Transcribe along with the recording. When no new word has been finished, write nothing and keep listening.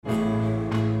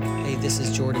this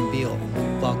is Jordan Beal.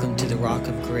 Welcome to the Rock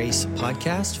of Grace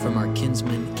podcast from our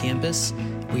Kinsman campus.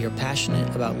 We are passionate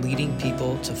about leading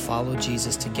people to follow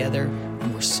Jesus together,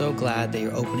 and we're so glad that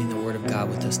you're opening the Word of God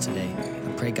with us today.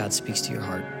 I pray God speaks to your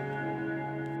heart.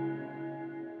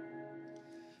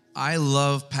 I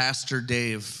love Pastor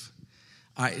Dave.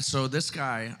 So this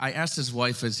guy, I asked his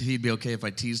wife if he'd be okay if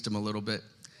I teased him a little bit.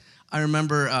 I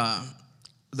remember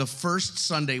the first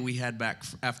Sunday we had back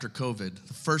after COVID,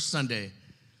 the first Sunday,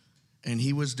 and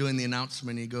he was doing the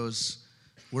announcement. He goes,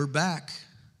 "We're back,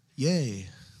 yay."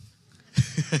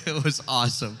 It was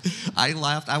awesome. I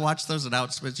laughed. I watched those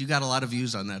announcements. You got a lot of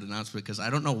views on that announcement because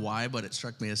I don't know why, but it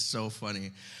struck me as so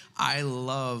funny. I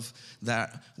love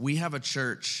that we have a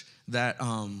church that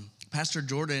Pastor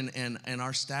Jordan and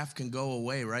our staff can go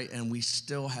away, right? And we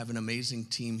still have an amazing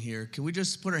team here. Can we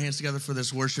just put our hands together for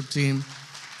this worship team?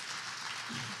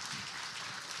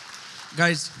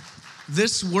 Guys,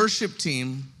 this worship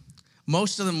team,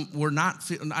 most of them were not,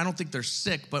 I don't think they're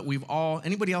sick, but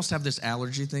anybody else have this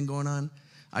allergy thing going on?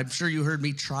 I'm sure you heard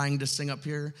me trying to sing up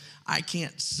here. I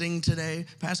can't sing today.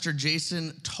 Pastor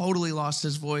Jason totally lost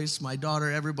his voice. My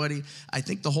daughter, everybody. I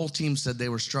think the whole team said they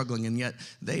were struggling, and yet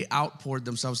they outpoured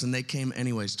themselves, and they came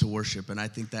anyways to worship, and I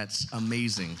think that's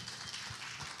amazing.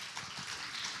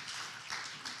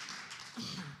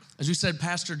 As we said,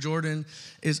 Pastor Jordan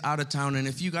is out of town, and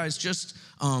if you guys just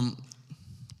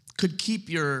could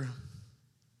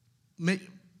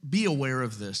be aware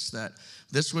of this, that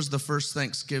this was the first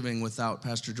Thanksgiving without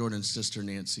Pastor Jordan's sister,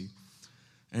 Nancy.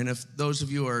 And if those of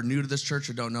you are new to this church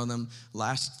or don't know them,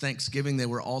 last Thanksgiving they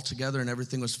were all together and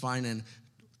everything was fine. And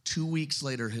 2 weeks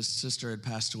later, his sister had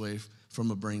passed away from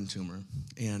a brain tumor.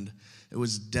 And it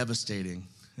was devastating.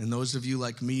 And those of you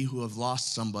like me who have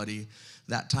lost somebody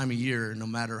that time of year, no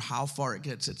matter how far it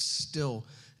gets, it's still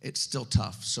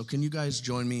tough. So can you guys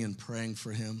join me in praying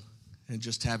for him and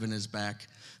just having his back?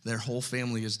 Their whole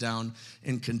family is down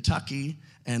in Kentucky,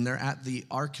 and they're at the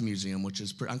Ark Museum, which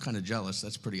is, I'm kind of jealous.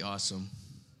 That's pretty awesome.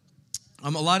 A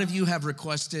lot of you have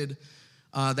requested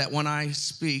that when I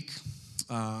speak,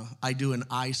 I do an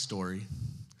I story.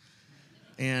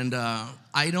 And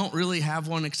I don't really have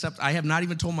one, except I have not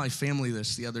even told my family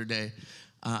this the other day.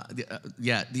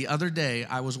 The other day,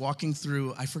 I was walking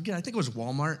through, I think it was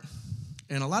Walmart.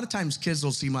 And a lot of times kids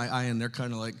will see my eye, and they're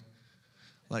kind of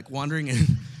like wandering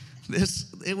in.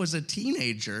 It was a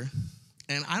teenager,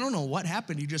 and I don't know what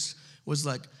happened. He just was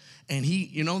like, and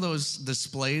you know those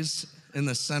displays in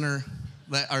the center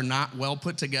that are not well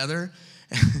put together?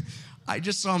 I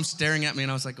just saw him staring at me,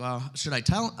 and I was like, well, should I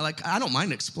tell? Like, I don't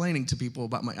mind explaining to people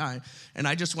about my eye. And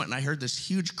I just went, and I heard this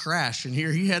huge crash, and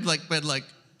here he had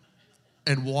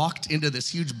and walked into this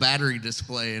huge battery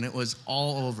display, and it was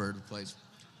all over the place.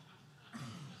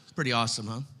 Pretty awesome,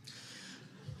 huh?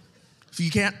 If you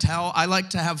can't tell, I like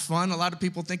to have fun. A lot of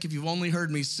people think if you've only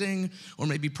heard me sing or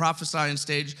maybe prophesy on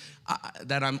stage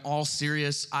that I'm all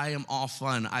serious. I am all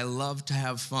fun. I love to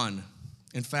have fun.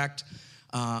 In fact,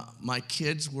 my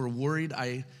kids were worried.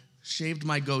 I shaved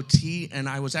my goatee, and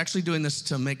I was actually doing this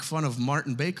to make fun of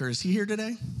Martin Baker. Is he here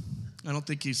today? I don't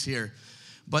think he's here.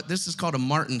 But this is called a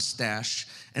Martin stash.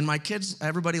 And my kids,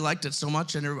 everybody liked it so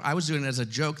much, and I was doing it as a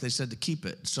joke. They said to keep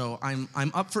it. So I'm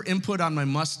up for input on my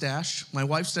mustache. My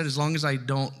wife said as long as I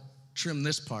don't trim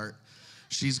this part,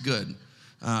 she's good.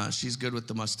 She's good with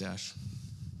the mustache.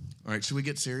 All right, should we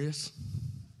get serious?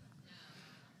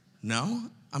 No?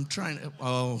 I'm trying to.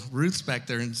 Oh, Ruth's back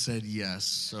there and said yes,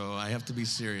 so I have to be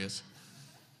serious.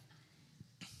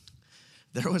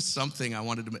 There was something I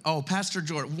wanted to make. Oh, Pastor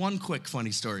Jordan, one quick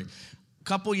funny story. A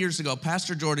couple years ago,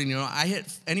 Pastor Jordan,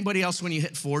 anybody else when you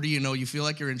hit 40, you feel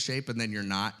like you're in shape and then you're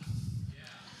not?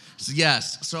 Yeah.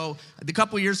 Yes. So a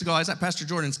couple years ago, I was at Pastor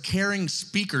Jordan's carrying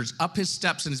speakers up his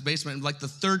steps in his basement. And like the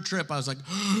third trip, I was like,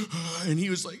 and he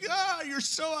was like, you're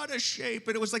so out of shape.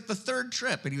 And it was like the third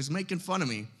trip, and he was making fun of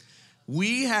me.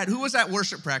 Who was at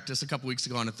worship practice a couple weeks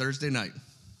ago on a Thursday night?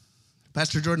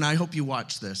 Pastor Jordan, I hope you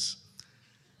watch this.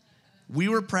 We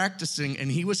were practicing,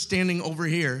 and he was standing over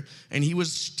here, and he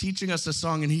was teaching us a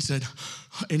song, and he said,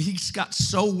 and he got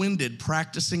so winded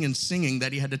practicing and singing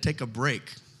that he had to take a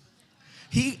break.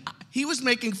 He was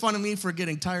making fun of me for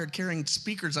getting tired carrying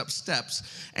speakers up steps,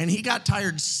 and he got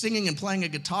tired singing and playing a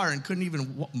guitar and couldn't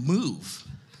even move.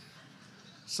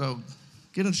 So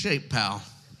get in shape, pal.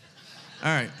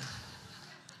 All right.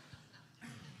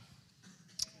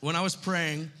 When I was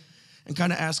praying and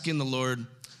kind of asking the Lord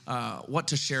what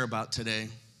to share about today,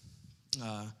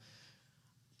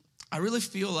 I really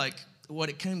feel like what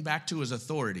it came back to is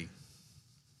authority.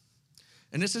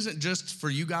 And this isn't just for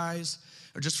you guys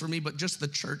or just for me, but just the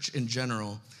church in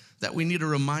general, that we need a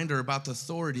reminder about the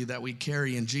authority that we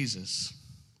carry in Jesus.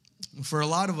 For a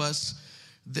lot of us,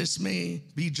 this may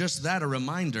be just that, a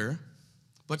reminder,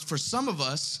 but for some of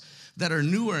us that are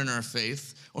newer in our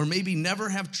faith, or maybe never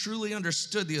have truly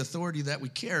understood the authority that we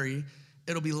carry,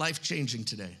 it'll be life-changing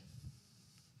today.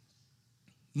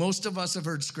 Most of us have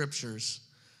heard scriptures.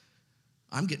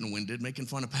 I'm getting winded making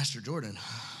fun of Pastor Jordan.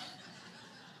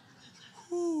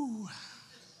 Whew.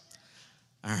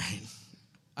 All right.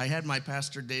 I had my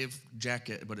Pastor Dave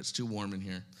jacket, but it's too warm in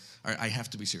here. All right, I have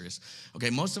to be serious. Okay,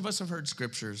 most of us have heard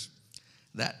scriptures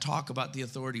that talk about the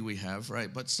authority we have,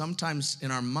 right? But sometimes in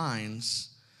our minds,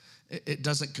 it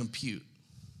doesn't compute.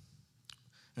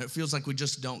 And it feels like we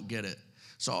just don't get it.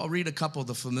 So I'll read a couple of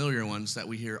the familiar ones that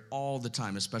we hear all the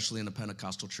time, especially in the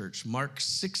Pentecostal church. Mark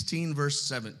 16, verse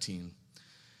 17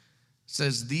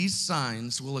 says, "These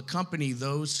signs will accompany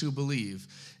those who believe.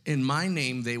 In my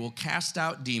name they will cast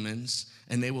out demons,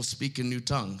 and they will speak in new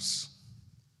tongues."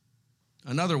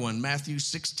 Another one, Matthew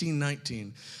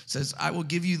 16:19 says, "I will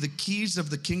give you the keys of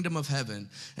the kingdom of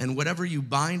heaven, and whatever you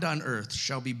bind on earth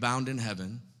shall be bound in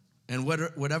heaven, and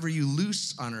whatever you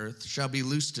loose on earth shall be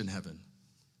loosed in heaven."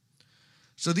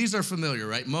 So these are familiar,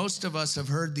 right? Most of us have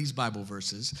heard these Bible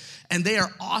verses, and they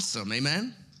are awesome,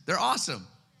 amen? They're awesome.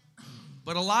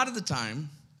 But a lot of the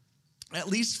time, at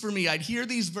least for me, I'd hear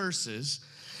these verses,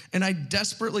 and I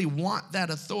desperately want that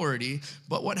authority,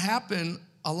 but what happened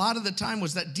a lot of the time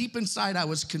was that deep inside I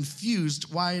was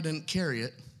confused why I didn't carry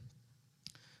it,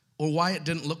 or why it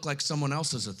didn't look like someone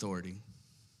else's authority.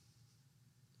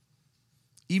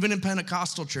 Even in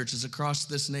Pentecostal churches across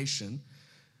this nation,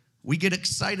 we get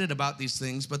excited about these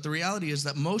things, but the reality is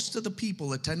that most of the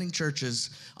people attending churches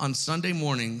on Sunday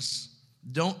mornings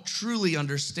don't truly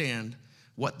understand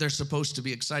what they're supposed to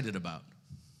be excited about.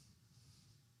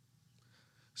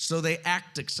 So they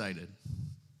act excited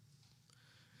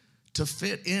to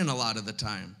fit in a lot of the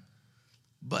time.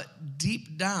 But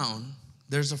deep down,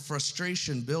 there's a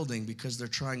frustration building because they're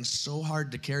trying so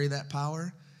hard to carry that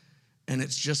power, and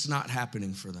it's just not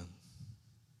happening for them.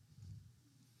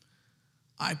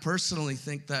 I personally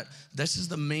think that this is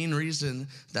the main reason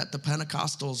that the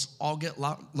Pentecostals all get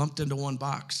lumped into one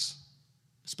box,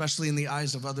 especially in the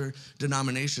eyes of other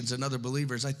denominations and other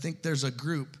believers. I think there's a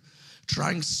group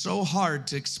trying so hard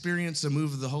to experience a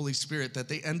move of the Holy Spirit that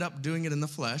they end up doing it in the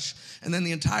flesh, and then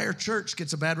the entire church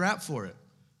gets a bad rap for it.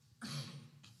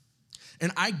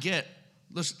 And I get,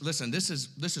 listen, this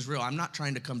is real. I'm not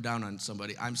trying to come down on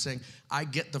somebody. I'm saying I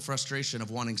get the frustration of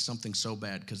wanting something so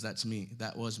bad, because that's me.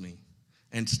 That was me,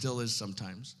 and still is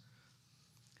sometimes.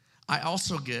 I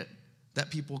also get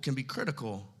that people can be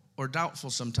critical or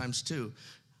doubtful sometimes too.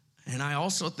 And I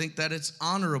also think that it's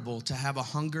honorable to have a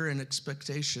hunger and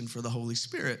expectation for the Holy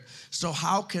Spirit. So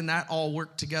how can that all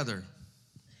work together?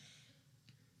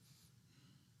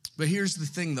 But here's the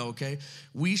thing though, okay?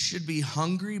 We should be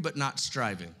hungry but not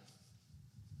striving.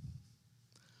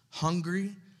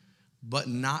 Hungry but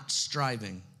not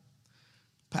striving.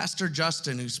 Pastor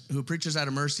Justin, who preaches out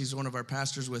of Mercy, is one of our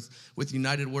pastors with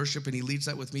United Worship, and he leads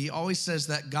that with me. He always says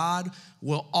that God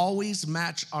will always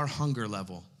match our hunger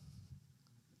level.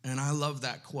 And I love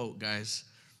that quote, guys.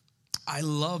 I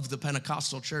love the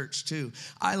Pentecostal church too.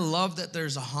 I love that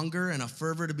there's a hunger and a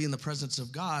fervor to be in the presence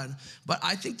of God, but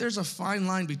I think there's a fine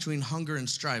line between hunger and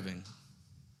striving.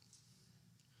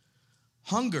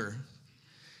 Hunger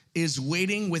is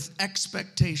waiting with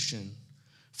expectation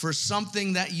for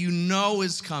something that you know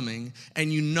is coming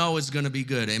and you know is going to be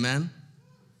good, amen?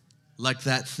 Like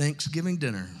that Thanksgiving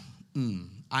dinner.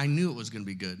 I knew it was going to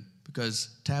be good because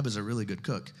Tab is a really good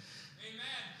cook.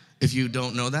 If you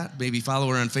don't know that, maybe follow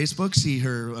her on Facebook, see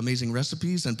her amazing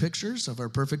recipes and pictures of our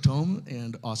perfect home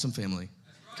and awesome family.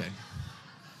 Okay.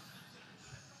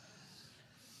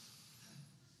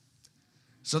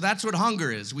 So that's what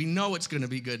hunger is. We know it's going to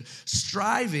be good.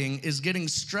 Striving is getting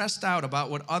stressed out about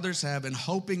what others have and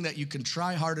hoping that you can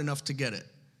try hard enough to get it.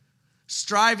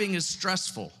 Striving is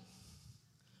stressful.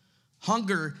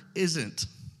 Hunger isn't.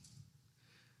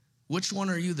 Which one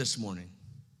are you this morning?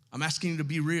 I'm asking you to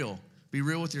be real. Be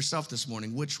real with yourself this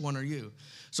morning. Which one are you?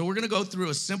 So we're going to go through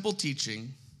a simple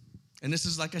teaching. And this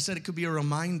is, like I said, it could be a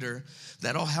reminder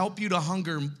that'll help you to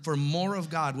hunger for more of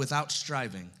God without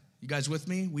striving. You guys with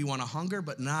me? We want to hunger,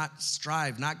 but not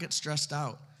strive, not get stressed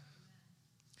out.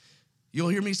 You'll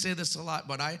hear me say this a lot,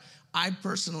 but I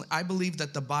personally believe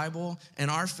that the Bible and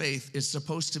our faith is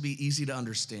supposed to be easy to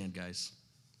understand, guys.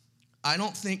 I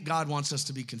don't think God wants us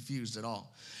to be confused at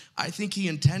all. I think he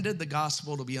intended the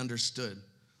gospel to be understood.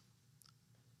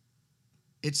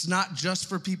 It's not just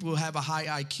for people who have a high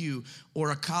IQ or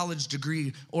a college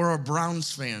degree or are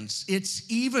Browns fans. It's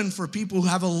even for people who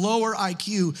have a lower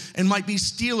IQ and might be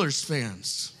Steelers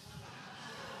fans.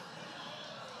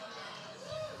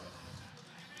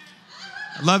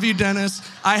 Love you, Dennis.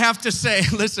 I have to say,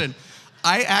 listen,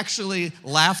 I actually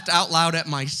laughed out loud at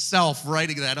myself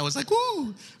writing that. I was like,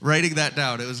 woo, writing that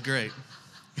down. It was great.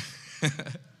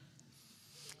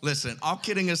 Listen, all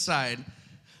kidding aside,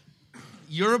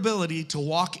 your ability to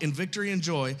walk in victory and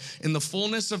joy in the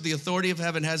fullness of the authority of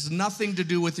heaven has nothing to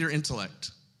do with your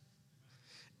intellect.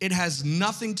 It has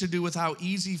nothing to do with how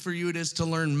easy for you it is to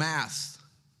learn math.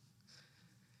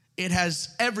 It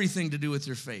has everything to do with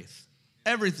your faith.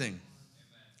 Everything.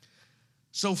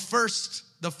 So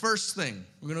the first thing,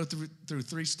 we're going to go through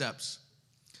 3 steps.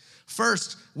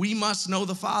 First, we must know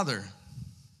the Father,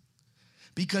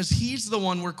 because he's the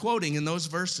one we're quoting in those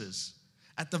verses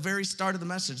at the very start of the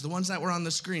message, the ones that were on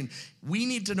the screen. We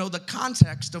need to know the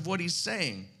context of what he's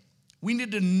saying. We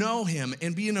need to know him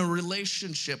and be in a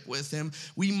relationship with him.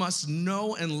 We must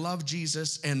know and love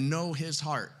Jesus and know his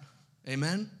heart.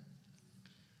 Amen?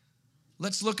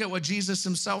 Let's look at what Jesus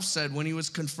himself said when he was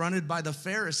confronted by the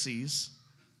Pharisees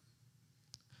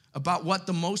about what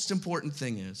the most important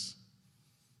thing is.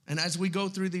 And as we go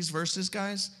through these verses,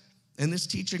 guys, in this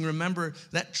teaching, remember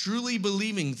that truly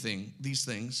believing these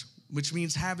things, which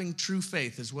means having true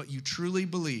faith, is what you truly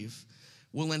believe,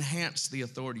 will enhance the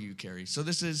authority you carry. So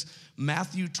this is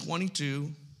Matthew 22,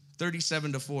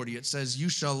 37 to 40. It says, you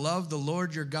shall love the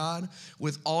Lord your God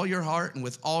with all your heart and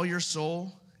with all your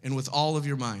soul and with all of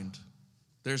your mind.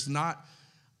 There's not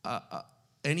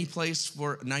any place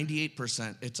for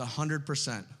 98%. It's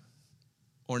 100%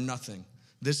 or nothing.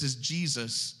 This is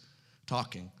Jesus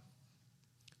talking.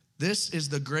 This is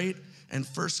the great and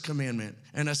first commandment.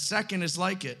 And a second is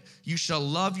like it. You shall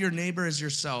love your neighbor as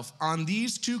yourself. On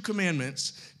these 2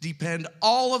 commandments depend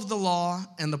all of the law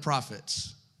and the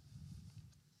prophets.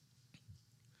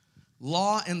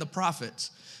 Law and the prophets.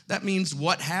 That means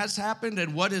what has happened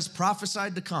and what is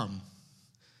prophesied to come.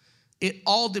 It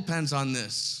all depends on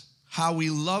this, how we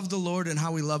love the Lord and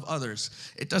how we love others.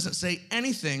 It doesn't say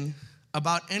anything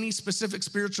about any specific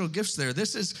spiritual gifts there.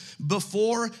 This is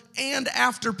before and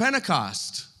after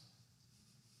Pentecost.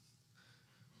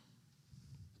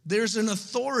 There's an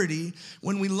authority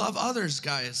when we love others,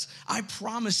 guys. I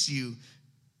promise you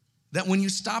that when you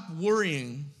stop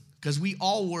worrying, because we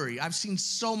all worry. I've seen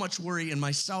so much worry in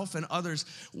myself and others,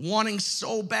 wanting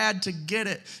so bad to get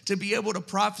it, to be able to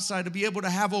prophesy, to be able to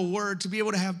have a word, to be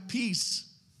able to have peace.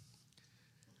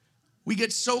 We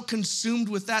get so consumed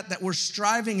with that we're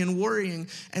striving and worrying,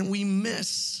 and we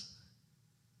miss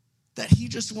that he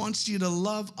just wants you to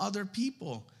love other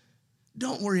people.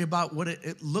 Don't worry about what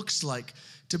it looks like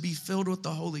to be filled with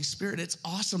the Holy Spirit. It's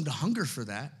awesome to hunger for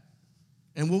that,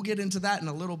 and we'll get into that in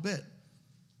a little bit.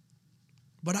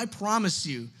 But I promise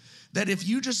you that if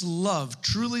you just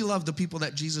truly love the people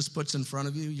that Jesus puts in front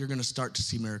of you, you're going to start to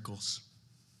see miracles.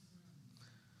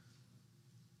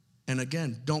 And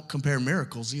again, don't compare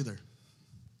miracles either.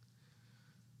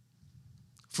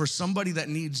 For somebody that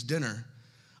needs dinner,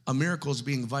 a miracle is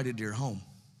being invited to your home.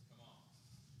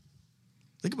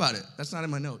 Think about it. That's not in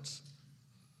my notes.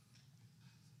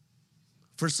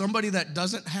 For somebody that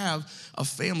doesn't have a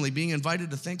family, being invited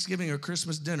to Thanksgiving or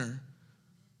Christmas dinner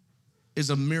is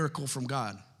a miracle from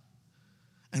God.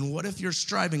 And what if you're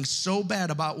striving so bad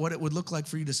about what it would look like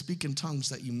for you to speak in tongues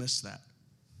that you miss that?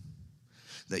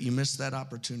 That you miss that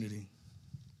opportunity?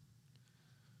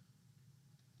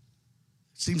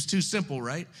 Seems too simple,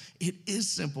 right? It is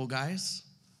simple, guys.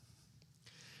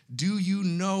 Do you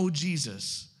know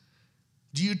Jesus?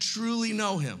 Do you truly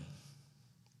know him?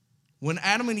 When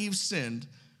Adam and Eve sinned,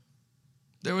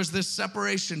 there was this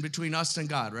separation between us and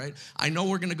God, right? I know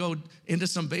we're going to go into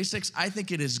some basics. I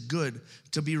think it is good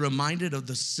to be reminded of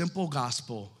the simple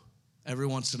gospel every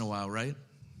once in a while, right?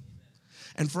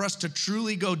 And for us to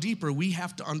truly go deeper, we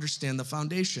have to understand the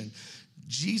foundation.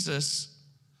 Jesus,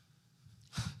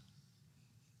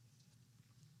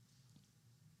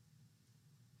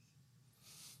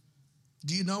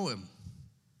 do you know him?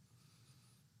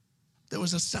 There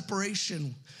was a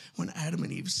separation when Adam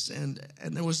and Eve sinned,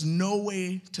 and there was no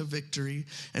way to victory,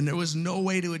 and there was no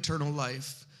way to eternal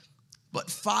life. But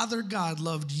Father God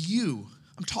loved you.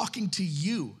 I'm talking to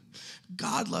you.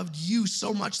 God loved you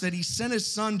so much that he sent his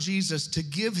son Jesus to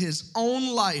give his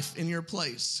own life in your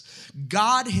place.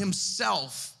 God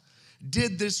himself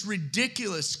did this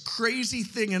ridiculous, crazy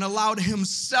thing and allowed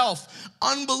himself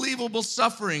unbelievable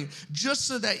suffering just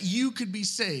so that you could be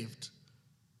saved.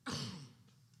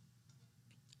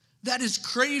 That is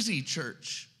crazy,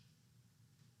 church.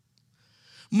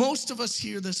 Most of us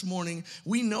here this morning,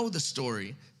 we know the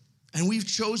story, and we've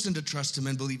chosen to trust him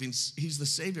and believe he's the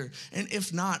Savior. And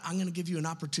if not, I'm going to give you an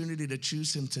opportunity to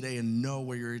choose him today and know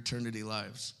where your eternity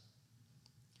lies.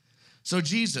 So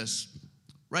Jesus,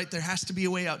 right, there has to be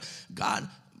a way out. God,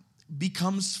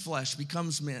 becomes flesh,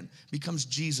 becomes man, becomes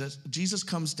Jesus. Jesus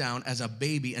comes down as a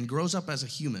baby and grows up as a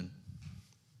human,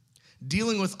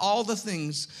 dealing with all the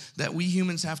things that we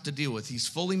humans have to deal with. He's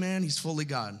fully man, he's fully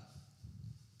God.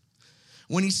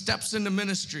 When he steps into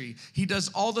ministry, he does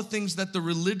all the things that the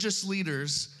religious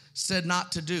leaders said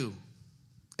not to do.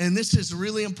 And this is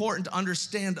really important to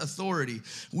understand authority.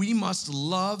 We must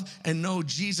love and know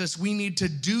Jesus. We need to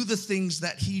do the things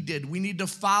that he did. We need to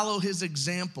follow his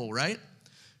example, right?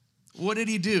 What did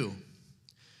he do?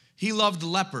 He loved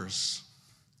lepers.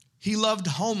 He loved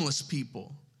homeless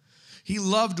people. He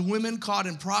loved women caught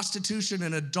in prostitution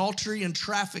and adultery and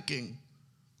trafficking.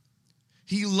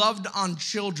 He loved on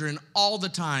children all the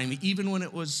time, even when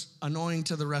it was annoying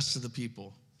to the rest of the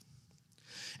people.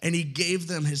 And he gave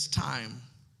them his time.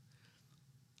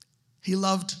 He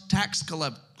loved tax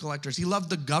collectors. He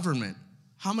loved the government.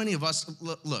 How many of us,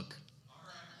 look,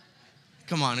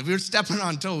 come on, if you're stepping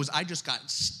on toes, I just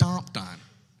got stomped on.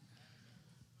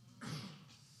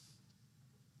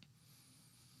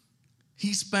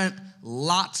 He spent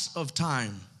lots of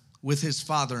time with his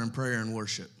Father in prayer and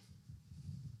worship.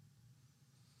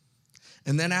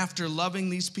 And then after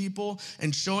loving these people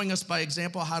and showing us by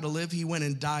example how to live, he went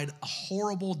and died a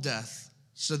horrible death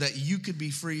so that you could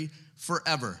be free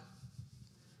forever.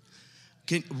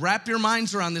 Can wrap your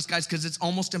minds around this, guys, because it's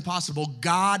almost impossible.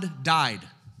 God died.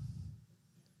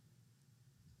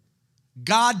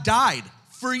 God died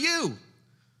for you.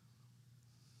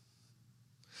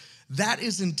 That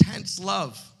is intense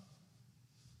love.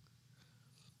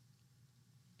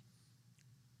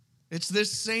 It's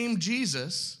this same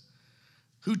Jesus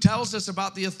who tells us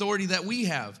about the authority that we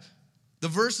have. The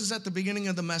verse is at the beginning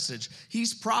of the message.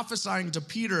 He's prophesying to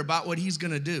Peter about what he's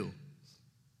going to do.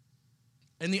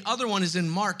 And the other one is in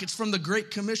Mark. It's from the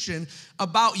Great Commission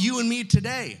about you and me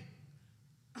today.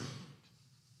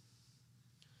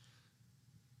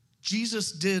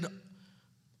 Jesus did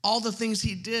all the things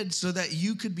he did so that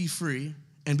you could be free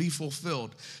and be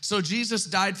fulfilled. So Jesus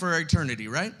died for our eternity,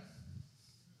 right?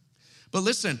 But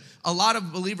listen, a lot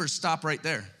of believers stop right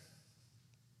there.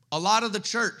 A lot of the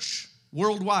church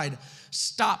worldwide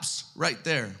stops right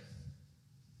there.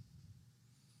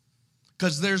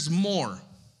 Because there's more.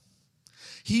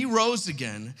 He rose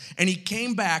again, and he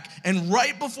came back, and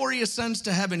right before he ascends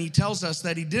to heaven, he tells us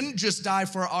that he didn't just die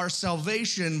for our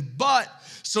salvation, but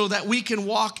so that we can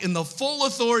walk in the full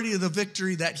authority of the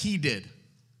victory that he did.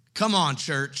 Come on,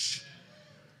 church.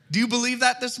 Do you believe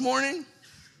that this morning?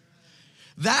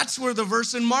 That's where the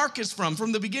verse in Mark is from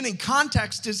the beginning.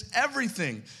 Context is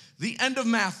everything. The end of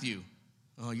Matthew.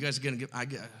 Oh, you guys are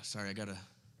gonna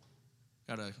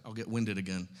I'll get winded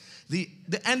again. The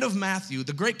end of Matthew,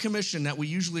 the Great Commission that we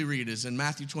usually read is in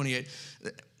Matthew 28.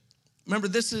 Remember,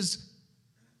 it's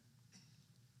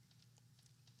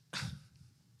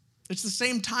the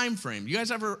same time frame. You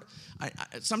guys ever,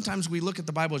 sometimes we look at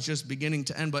the Bible as just beginning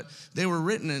to end, but they were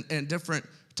written in different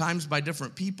times by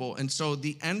different people. And so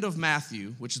the end of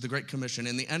Matthew, which is the Great Commission,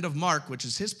 and the end of Mark, which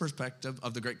is his perspective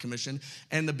of the Great Commission,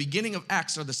 and the beginning of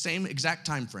Acts are the same exact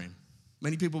time frame.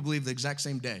 Many people believe the exact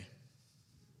same day.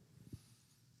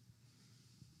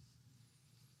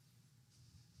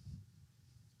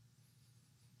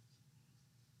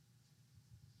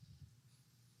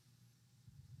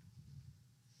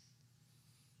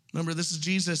 Remember, this is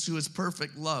Jesus who is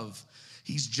perfect love.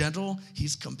 He's gentle,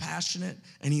 he's compassionate,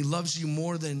 and he loves you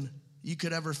more than you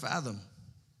could ever fathom.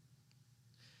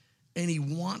 And he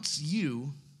wants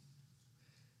you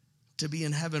to be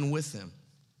in heaven with him.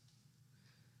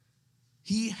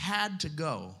 He had to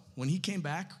go. When he came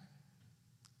back,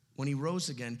 when he rose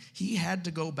again, he had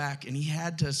to go back and he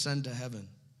had to ascend to heaven.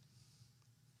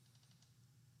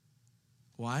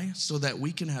 Why? So that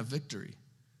we can have victory.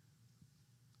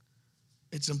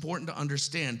 It's important to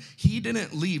understand, he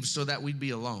didn't leave so that we'd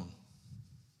be alone.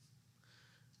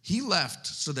 He left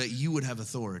so that you would have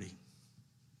authority.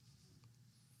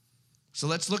 So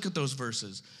let's look at those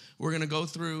verses. We're going to go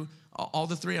through all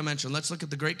the three I mentioned. Let's look at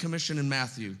the Great Commission in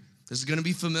Matthew. This is going to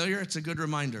be familiar. It's a good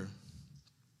reminder.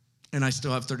 And I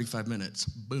still have 35 minutes.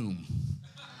 Boom.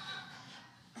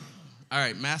 All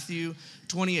right, Matthew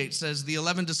 28 says, the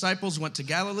 11 disciples went to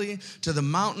Galilee, to the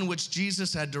mountain which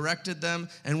Jesus had directed them.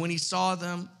 And when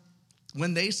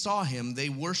they saw him, they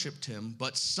worshiped him,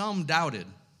 but some doubted.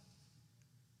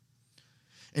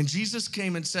 And Jesus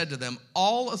came and said to them,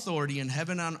 all authority in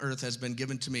heaven and on earth has been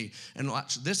given to me. And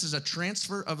watch, this is a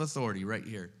transfer of authority right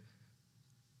here.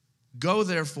 Go,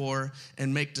 therefore,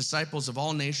 and make disciples of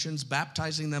all nations,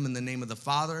 baptizing them in the name of the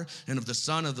Father and of the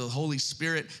Son and of the Holy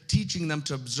Spirit, teaching them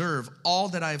to observe all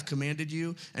that I have commanded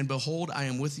you. And behold, I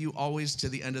am with you always to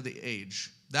the end of the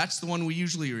age. That's the one we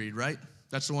usually read, right?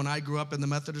 That's the one I grew up in the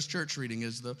Methodist Church reading,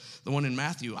 is the one in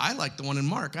Matthew. I like the one in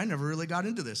Mark. I never really got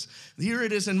into this. Here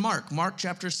it is in Mark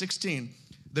chapter 16.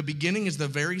 The beginning is the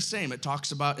very same. It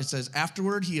says,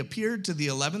 afterward he appeared to the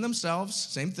 11 themselves,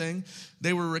 same thing.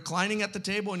 They were reclining at the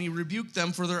table, and he rebuked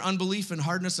them for their unbelief and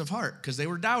hardness of heart, because they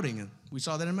were doubting. We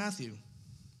saw that in Matthew.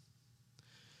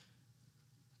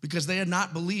 Because they had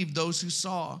not believed those who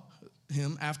saw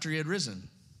him after he had risen.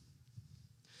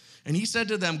 And he said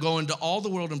to them, go into all the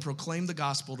world and proclaim the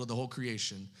gospel to the whole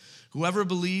creation. Whoever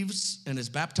believes and is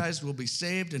baptized will be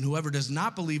saved, and whoever does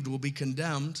not believe will be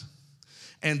condemned.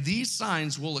 And these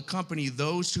signs will accompany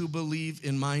those who believe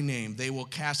in my name. They will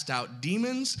cast out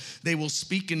demons. They will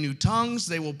speak in new tongues.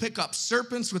 They will pick up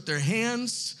serpents with their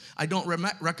hands. I don't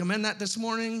recommend that this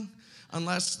morning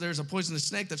unless there's a poisonous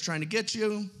snake that's trying to get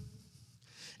you.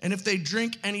 And if they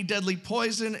drink any deadly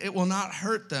poison, it will not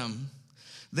hurt them.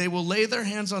 They will lay their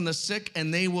hands on the sick,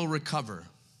 and they will recover.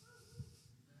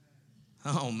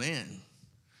 Oh, man.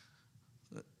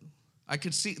 I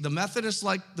could see the Methodists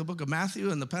like the book of Matthew,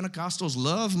 and the Pentecostals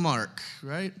love Mark,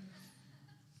 right?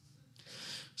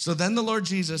 So then the Lord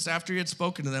Jesus, after he had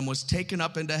spoken to them, was taken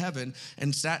up into heaven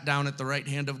and sat down at the right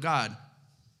hand of God.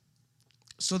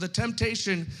 So the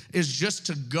temptation is just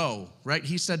to go, right?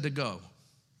 He said to go.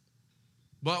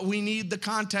 But we need the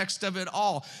context of it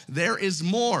all. There is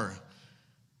more.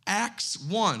 Acts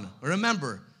 1,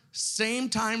 remember, same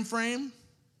time frame,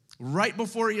 right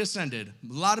before he ascended.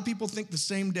 A lot of people think the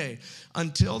same day.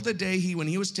 Until the day when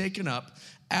he was taken up,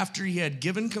 after he had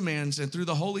given commands and through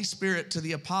the Holy Spirit to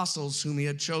the apostles whom he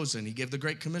had chosen. He gave the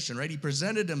Great Commission, right? He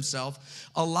presented himself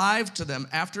alive to them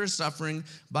after his suffering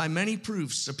by many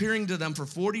proofs, appearing to them for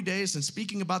 40 days and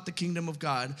speaking about the kingdom of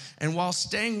God. And while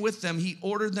staying with them, he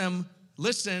ordered them,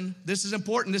 listen, this is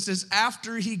important. This is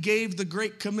after he gave the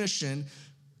Great Commission.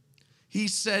 He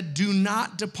said, do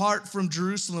not depart from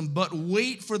Jerusalem, but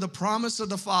wait for the promise of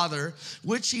the Father,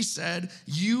 which he said,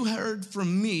 you heard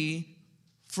from me,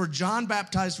 for John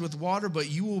baptized with water, but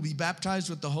you will be baptized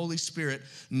with the Holy Spirit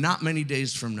not many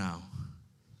days from now.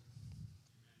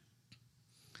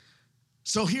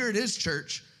 So here it is,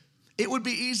 church. It would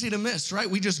be easy to miss, right?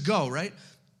 We just go, right?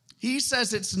 He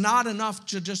says it's not enough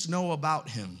to just know about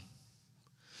him.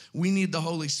 We need the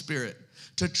Holy Spirit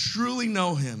to truly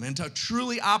know him and to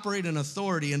truly operate in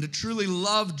authority and to truly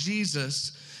love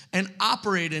Jesus and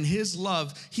operate in his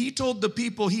love. He told the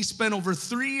people he spent over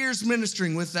 3 years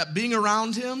ministering with that being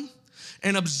around him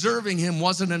and observing him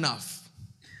wasn't enough.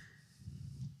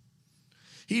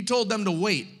 He told them to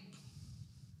wait.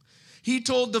 He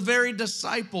told the very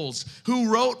disciples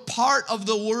who wrote part of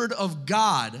the Word of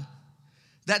God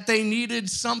that they needed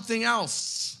something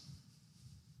else.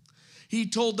 He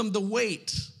told them to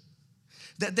wait,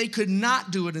 that they could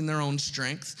not do it in their own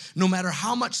strength, no matter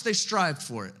how much they strived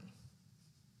for it.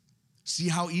 See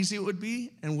how easy it would be?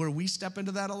 And where we step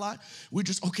into that a lot? We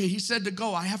just, okay, he said to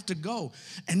go, I have to go.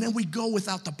 And then we go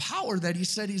without the power that he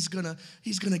said he's gonna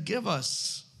give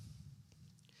us.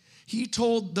 He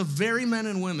told the very men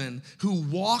and women who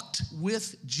walked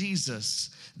with Jesus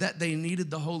that they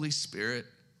needed the Holy Spirit.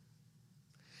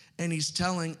 And he's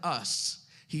telling us,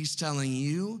 he's telling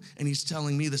you, and he's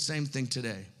telling me the same thing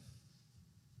today.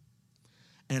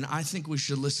 And I think we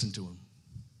should listen to him.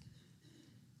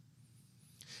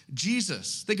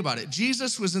 Jesus, think about it.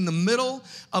 Jesus was in the middle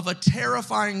of a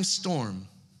terrifying storm.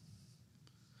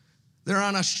 They're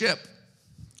on a ship.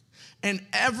 And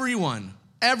everyone,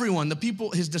 the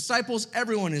people, his disciples,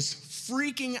 everyone is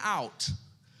freaking out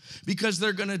because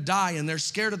they're going to die and they're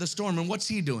scared of the storm. And what's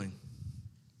he doing?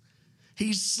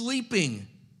 He's sleeping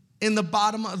in the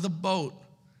bottom of the boat.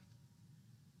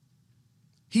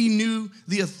 He knew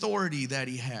the authority that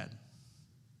he had.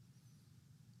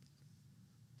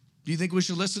 Do you think we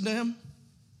should listen to him?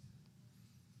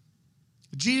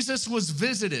 Jesus was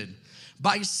visited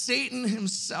by Satan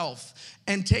himself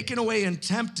and taken away and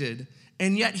tempted,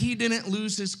 and yet he didn't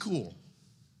lose his cool.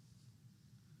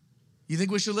 You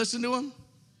think we should listen to him?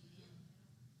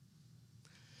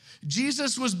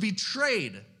 Jesus was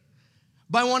betrayed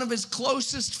by one of his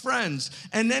closest friends,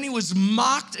 and then he was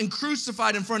mocked and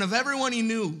crucified in front of everyone he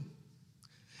knew,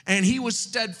 and he was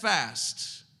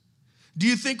steadfast. Do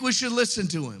you think we should listen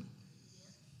to him?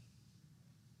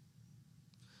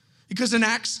 Because in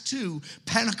Acts 2,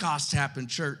 Pentecost happened,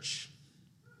 church.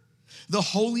 The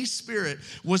Holy Spirit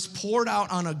was poured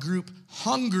out on a group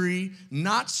hungry,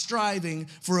 not striving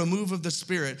for a move of the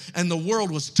Spirit, and the world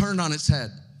was turned on its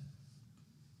head.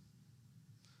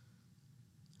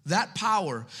 That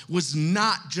power was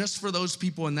not just for those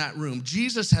people in that room.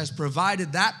 Jesus has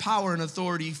provided that power and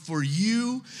authority for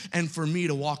you and for me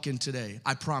to walk in today.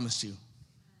 I promise you.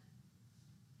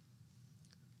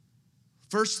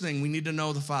 First thing, we need to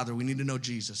know the Father. We need to know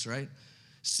Jesus, right?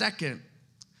 Second,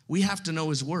 we have to know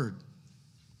his word.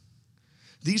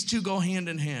 These two go hand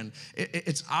in hand.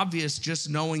 It's obvious just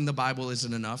knowing the Bible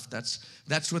isn't enough. That's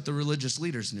what the religious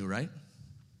leaders knew, right?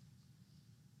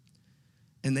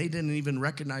 And they didn't even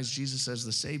recognize Jesus as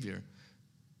the Savior.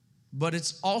 But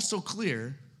it's also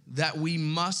clear that we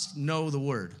must know the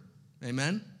word.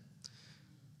 Amen?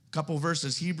 A couple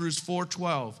verses. Hebrews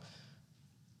 4:12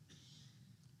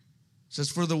 says,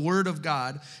 "For the word of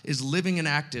God is living and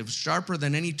active, sharper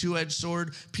than any two-edged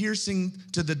sword, piercing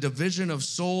to the division of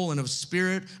soul and of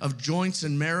spirit, of joints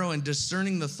and marrow, and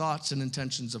discerning the thoughts and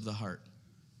intentions of the heart."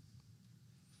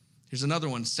 Here's another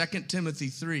one, 2 Timothy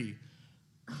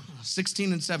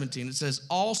 3:16 and 17. It says,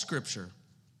 "All scripture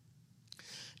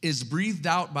is breathed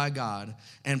out by God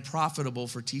and profitable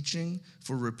for teaching,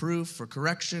 for reproof, for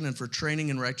correction, and for training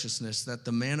in righteousness, that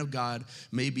the man of God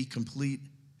may be complete,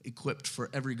 equipped for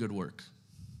every good work."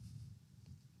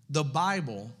 The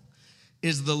Bible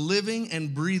is the living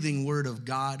and breathing word of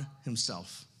God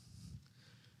himself.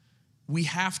 We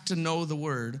have to know the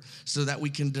word so that we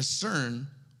can discern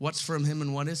what's from him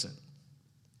and what isn't.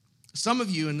 Some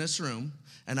of you in this room,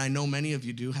 and I know many of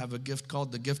you do, have a gift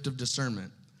called the gift of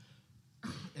discernment.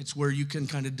 It's where you can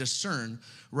kind of discern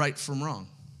right from wrong.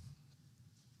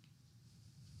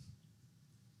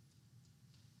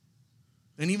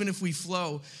 And even if we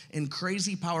flow in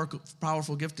crazy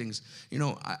powerful giftings,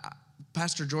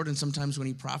 Pastor Jordan, sometimes when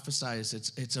he prophesies,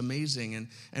 it's amazing,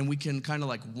 and we can kind of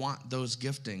like want those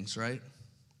giftings, right?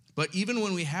 But even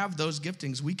when we have those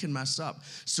giftings, we can mess up.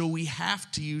 So we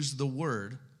have to use the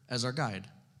word as our guide.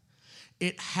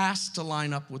 It has to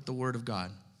line up with the word of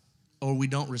God, or we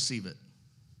don't receive it.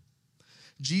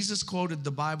 Jesus quoted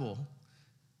the Bible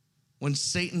when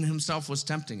Satan himself was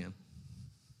tempting him.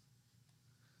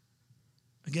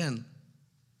 Again,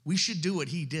 we should do what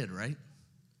he did, right?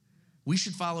 We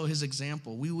should follow his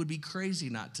example. We would be crazy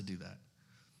not to do that.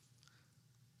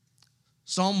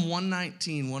 Psalm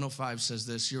 119:105 says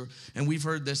this, and we've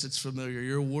heard this, it's familiar.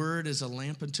 "Your word is a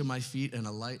lamp unto my feet and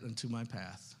a light unto my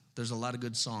path." There's a lot of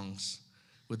good songs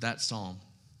with that psalm.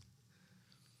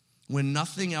 When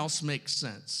nothing else makes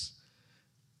sense,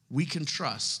 we can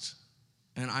trust,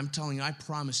 and I'm telling you, I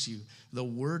promise you, the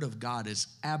word of God is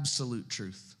absolute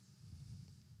truth.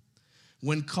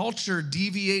 When culture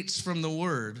deviates from the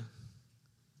word,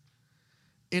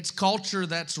 it's culture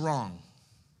that's wrong,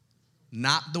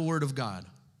 not the word of God.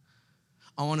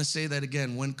 I want to say that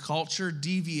again. When culture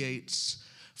deviates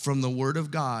from the word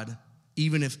of God,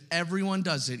 even if everyone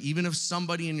does it, even if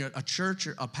somebody in a church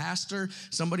or a pastor,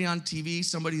 somebody on TV,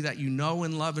 somebody that you know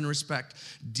and love and respect,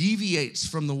 deviates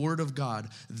from the word of God,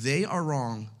 they are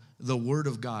wrong. The word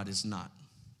of God is not.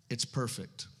 It's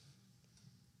perfect.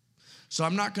 So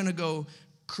I'm not going to go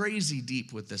crazy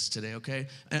deep with this today, okay?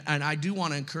 And I do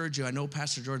want to encourage you. I know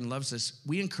Pastor Jordan loves this.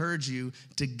 We encourage you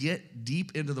to get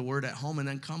deep into the word at home and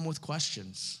then come with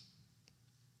questions.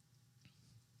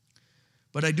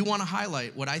 But I do want to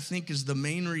highlight what I think is the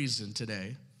main reason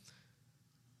today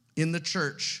in the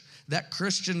church that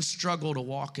Christians struggle to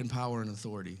walk in power and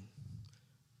authority.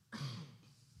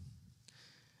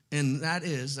 And that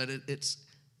is that it's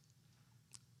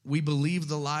we believe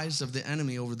the lies of the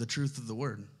enemy over the truth of the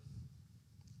word.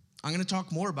 I'm going to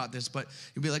talk more about this, but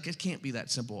you'll be like, it can't be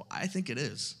that simple. I think it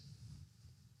is.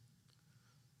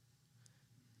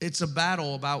 It's a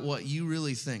battle about what you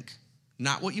really think.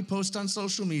 Not what you post on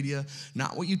social media,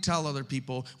 not what you tell other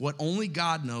people. What only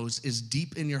God knows is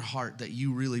deep in your heart that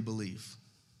you really believe.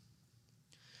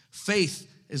 Faith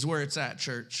is where it's at,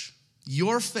 church.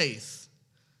 Your faith.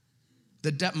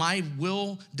 My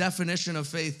definition of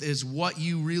faith is what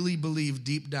you really believe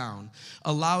deep down,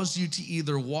 allows you to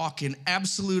either walk in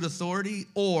absolute authority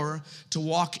or to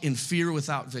walk in fear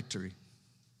without victory.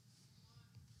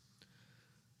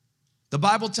 The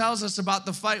Bible tells us about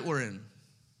the fight we're in.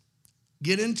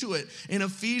 Get into it. In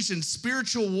Ephesians,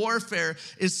 spiritual warfare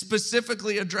is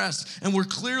specifically addressed, and we're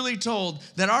clearly told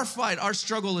that our fight, our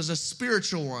struggle is a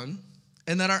spiritual one,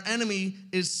 and that our enemy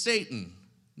is Satan,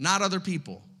 not other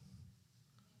people.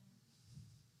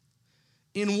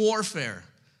 In warfare,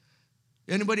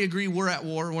 anybody agree we're at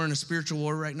war? We're in a spiritual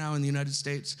war right now in the United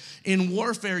States. In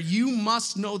warfare, you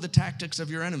must know the tactics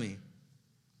of your enemy.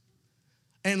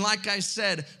 And like I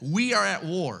said, we are at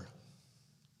war.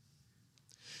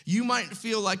 You might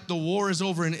feel like the war is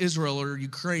over in Israel or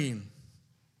Ukraine.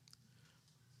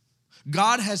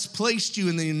 God has placed you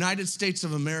in the United States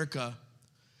of America,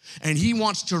 and he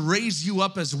wants to raise you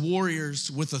up as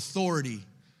warriors with authority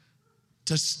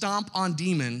to stomp on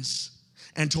demons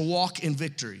and to walk in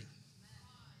victory.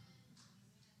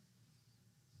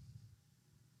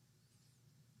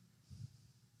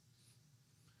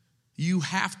 You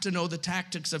have to know the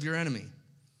tactics of your enemy.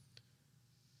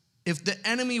 If the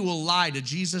enemy will lie to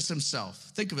Jesus himself,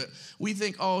 think of it. We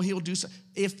think, oh, he'll do so.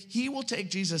 If he will take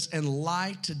Jesus and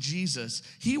lie to Jesus,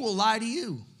 he will lie to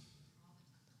you.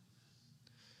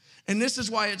 And this is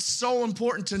why it's so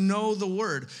important to know the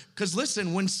word. Because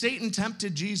listen, when Satan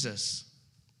tempted Jesus,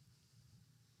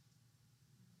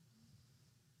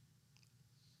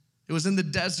 it was in the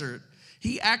desert,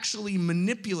 he actually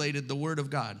manipulated the word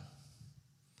of God.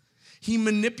 He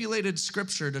manipulated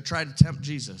scripture to try to tempt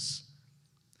Jesus.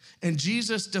 And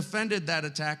Jesus defended that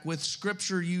attack with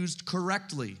scripture used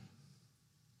correctly.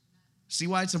 See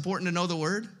why it's important to know the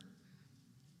word?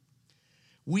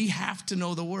 We have to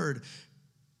know the word.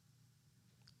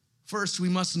 First, we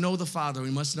must know the Father. We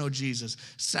must know Jesus.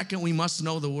 Second, we must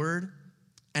know the word.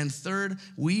 And third,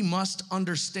 we must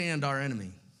understand our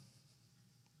enemy.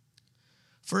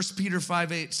 1 Peter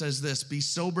 5:8 says this, be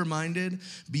sober-minded,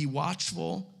 be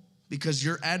watchful, because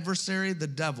your adversary, the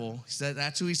devil,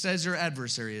 that's who he says your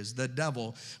adversary is, the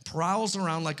devil, prowls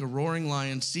around like a roaring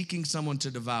lion seeking someone to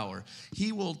devour.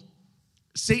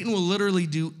 Satan will literally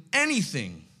do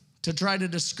anything to try to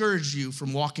discourage you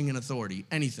from walking in authority,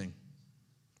 anything.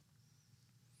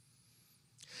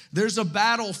 There's a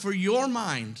battle for your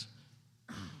mind.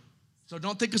 So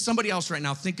don't think of somebody else right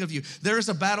now. Think of you. There is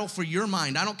a battle for your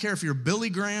mind. I don't care if you're Billy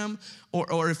Graham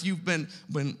or if you've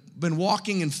been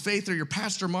walking in faith, or you're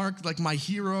Pastor Mark, like my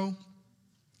hero.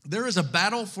 There is a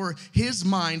battle for his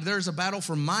mind. There is a battle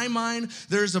for my mind.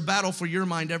 There is a battle for your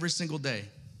mind every single day.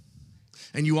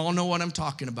 And you all know what I'm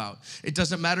talking about. It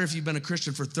doesn't matter if you've been a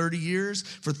Christian for 30 years,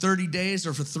 for 30 days,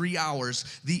 or for 3 hours.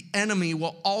 The enemy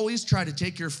will always try to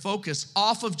take your focus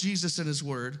off of Jesus and his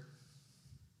word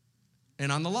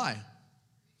and on the lie.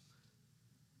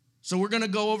 So we're going to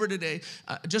go over today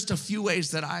just a few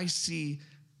ways that I see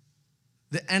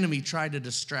the enemy try to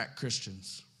distract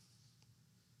Christians.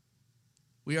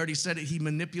 We already said it. He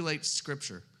manipulates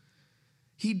scripture.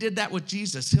 He did that with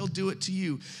Jesus. He'll do it to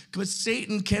you. But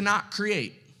Satan cannot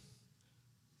create.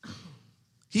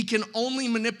 He can only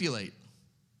manipulate.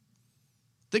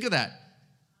 Think of that.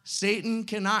 Satan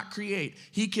cannot create.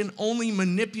 He can only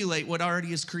manipulate what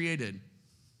already is created.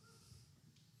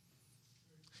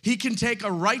 He can take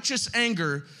a righteous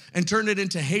anger and turn it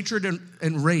into hatred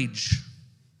and rage.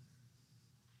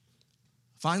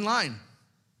 Fine line.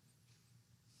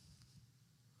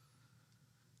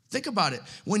 Think about it.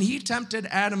 When he tempted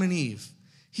Adam and Eve,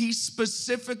 he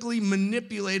specifically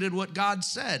manipulated what God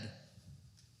said.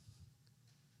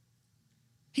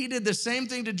 He did the same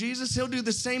thing to Jesus. He'll do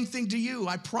the same thing to you.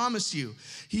 I promise you.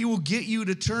 He will get you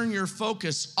to turn your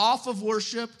focus off of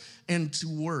worship and to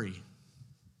worry.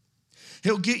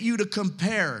 He'll get you to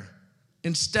compare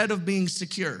instead of being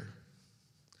secure.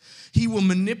 He will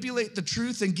manipulate the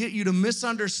truth and get you to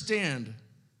misunderstand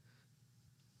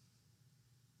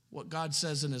what God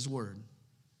says in his word.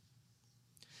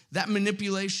 That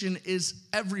manipulation is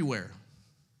everywhere.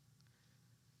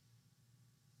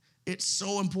 It's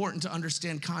so important to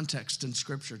understand context in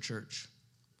Scripture, church.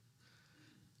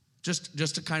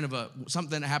 Just a kind of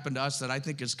something that happened to us that I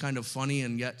think is kind of funny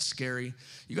and yet scary.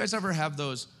 You guys ever have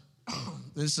those?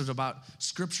 This is about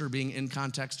Scripture being in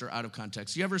context or out of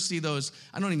context. You ever see those?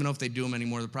 I don't even know if they do them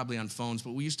anymore. They're probably on phones.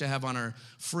 But we used to have on our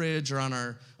fridge or on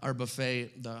our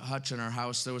buffet, the hutch in our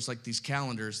house, there was like these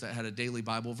calendars that had a daily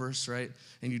Bible verse, right?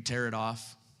 And you tear it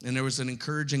off. And there was an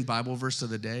encouraging Bible verse of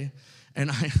the day.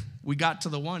 And we got to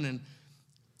the one,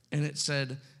 and it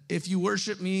said, if you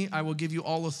worship me, I will give you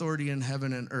all authority in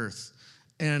heaven and earth.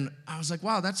 And I was like,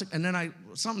 wow, and then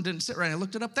something didn't sit right. I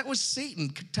looked it up. That was Satan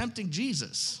tempting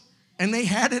Jesus. And they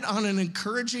had it on an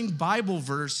encouraging Bible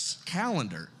verse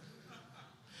calendar.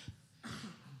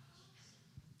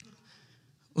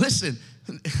 Listen,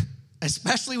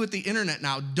 especially with the internet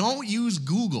now, don't use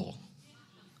Google.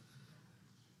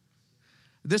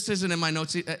 This isn't in my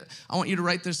notes. I want you to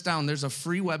write this down. There's a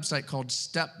free website called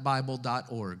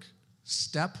stepbible.org.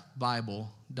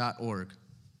 Stepbible.org.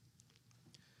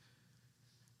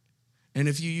 And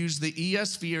if you use the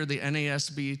ESV or the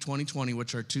NASB 2020,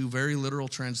 which are two very literal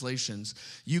translations,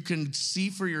 you can see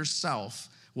for yourself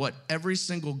what every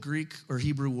single Greek or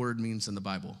Hebrew word means in the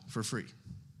Bible for free.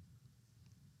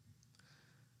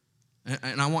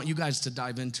 And I want you guys to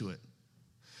dive into it.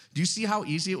 Do you see how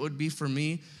easy it would be for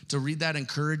me to read that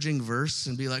encouraging verse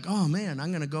and be like, oh man,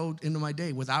 I'm going to go into my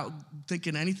day without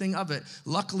thinking anything of it?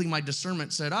 Luckily, my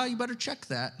discernment said, you better check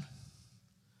that.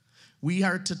 We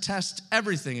are to test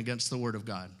everything against the Word of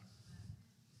God.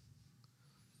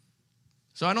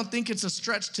 So I don't think it's a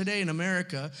stretch today in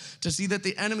America to see that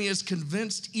the enemy is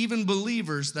convinced even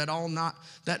believers that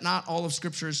not all of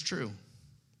Scripture is true.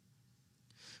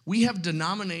 We have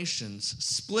denominations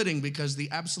splitting because the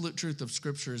absolute truth of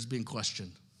Scripture is being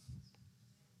questioned.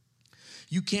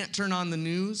 You can't turn on the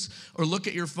news or look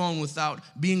at your phone without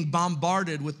being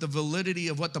bombarded with the validity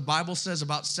of what the Bible says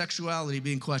about sexuality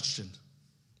being questioned.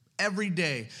 Every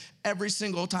day, every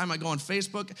single time I go on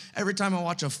Facebook, every time I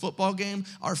watch a football game,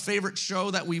 our favorite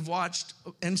show that we've watched,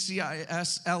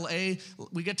 NCIS LA,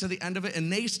 we get to the end of it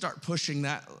and they start pushing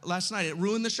that. Last night, it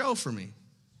ruined the show for me.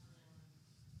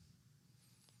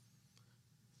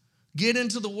 Get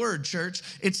into the Word, church.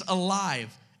 It's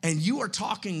alive, and you are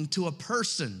talking to a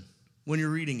person when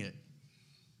you're reading it.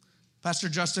 Pastor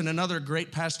Justin, another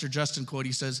great Pastor Justin quote,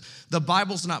 he says, "The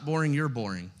Bible's not boring, you're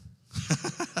boring."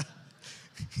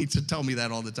 He used to tell me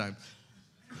that all the time.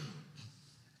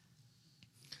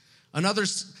 Another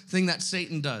thing that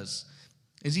Satan does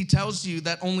is he tells you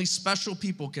that only special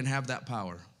people can have that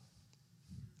power.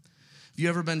 Have you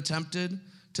ever been tempted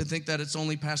to think that it's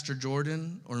only Pastor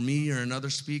Jordan or me or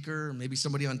another speaker, or maybe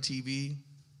somebody on TV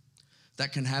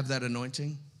that can have that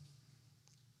anointing?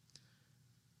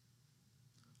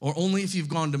 Or only if you've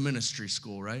gone to ministry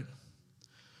school, right?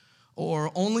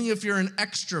 Or only if you're an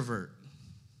extrovert.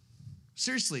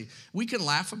 Seriously, we can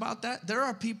laugh about that. There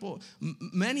are people,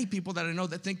 many people that I know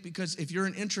that think because if you're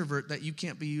an introvert that you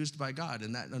can't be used by God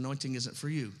and that anointing isn't for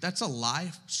you. That's a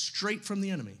lie straight from the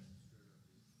enemy.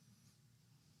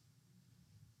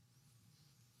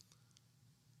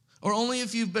 Or only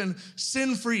if you've been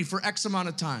sin-free for X amount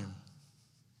of time.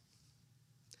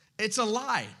 It's a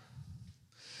lie.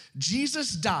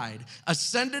 Jesus died,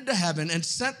 ascended to heaven, and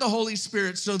sent the Holy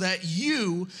Spirit so that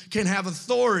you can have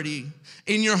authority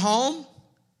in your home.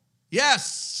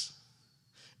 Yes.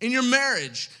 In your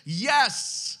marriage.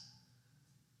 Yes.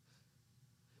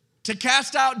 To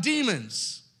cast out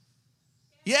demons.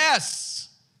 Yes.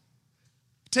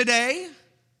 Today.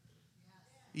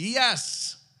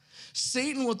 Yes.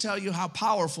 Satan will tell you how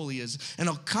powerful he is, and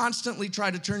he'll constantly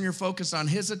try to turn your focus on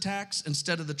his attacks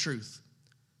instead of the truth.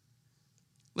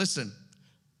 Listen,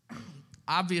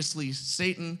 obviously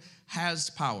Satan has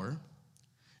power,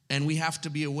 and we have to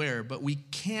be aware, but we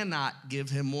cannot give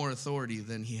him more authority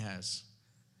than he has,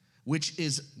 which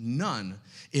is none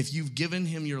if you've given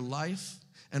him your life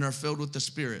and are filled with the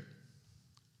Spirit.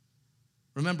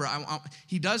 Remember,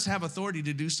 he does have authority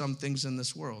to do some things in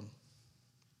this world.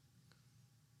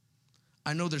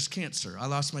 I know there's cancer. I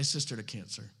lost my sister to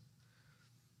cancer.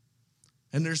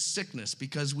 And there's sickness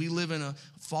because we live in a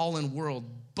fallen world,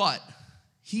 but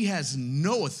he has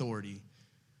no authority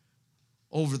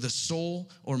over the soul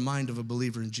or mind of a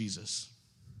believer in Jesus.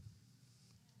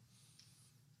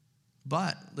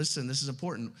 But listen, this is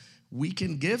important. We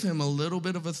can give him a little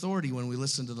bit of authority when we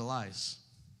listen to the lies.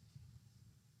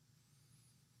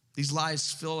 These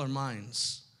lies fill our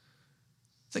minds.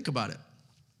 Think about it.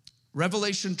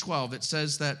 Revelation 12, it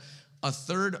says that a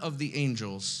third of the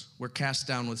angels were cast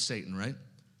down with Satan, right?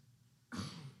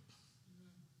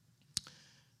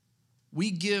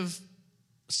 We give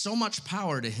so much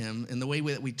power to him in the way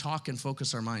that we talk and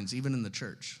focus our minds, even in the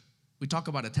church. We talk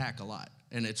about attack a lot,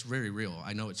 and it's very real.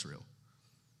 I know it's real.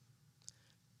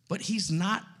 But he's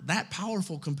not that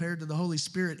powerful compared to the Holy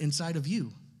Spirit inside of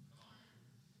you.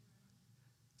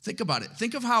 Think about it.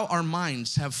 Think of how our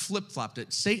minds have flip-flopped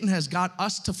it. Satan has got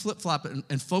us to flip-flop it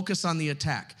and focus on the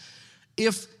attack.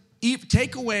 If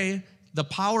take away the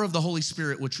power of the Holy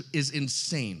Spirit, which is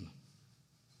insane.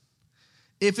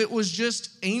 If it was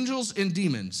just angels and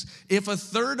demons, if a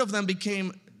third of them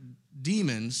became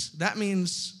demons, that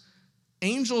means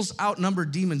angels outnumber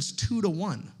demons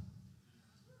 2-1.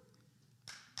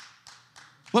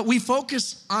 But we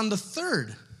focus on the third.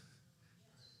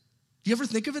 Do you ever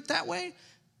think of it that way?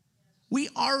 We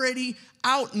already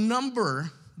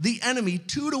outnumber the enemy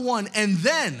 2-1, and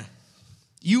then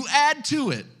you add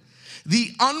to it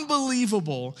the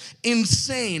unbelievable,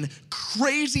 insane,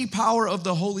 crazy power of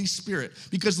the Holy Spirit.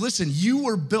 Because listen, you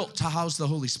were built to house the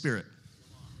Holy Spirit.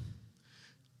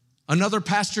 Another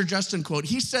Pastor Justin quote,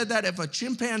 he said that if a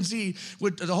chimpanzee,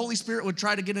 the Holy Spirit would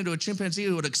try to get into a chimpanzee,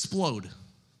 it would explode.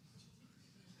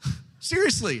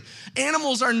 Seriously,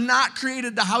 animals are not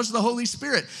created to house the Holy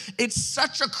Spirit. It's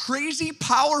such a crazy,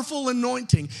 powerful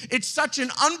anointing. It's such an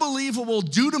unbelievable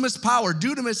dunamis power.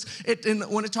 Dunamis,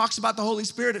 when it talks about the Holy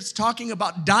Spirit, it's talking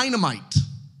about dynamite.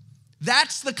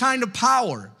 That's the kind of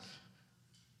power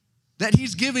that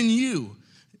he's given you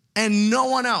and no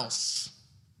one else.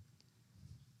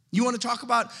 You want to talk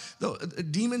about the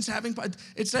demons having power?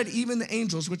 It said even the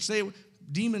angels,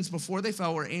 demons before they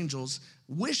fell were angels,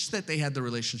 wish that they had the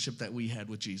relationship that we had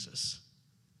with Jesus.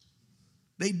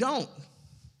 They don't.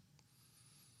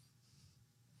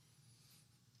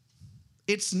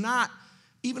 It's not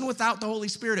Even without the Holy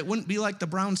Spirit, it wouldn't be like the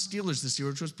Browns Steelers this year,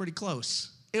 which was pretty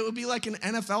close. It would be like an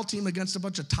NFL team against a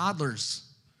bunch of toddlers.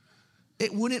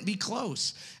 It wouldn't be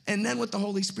close. And then with the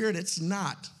Holy Spirit, it's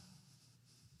not.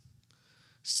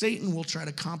 Satan will try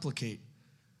to complicate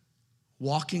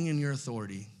walking in your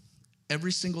authority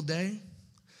every single day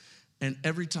and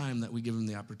every time that we give him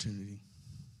the opportunity.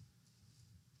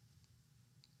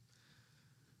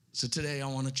 So today I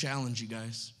want to challenge you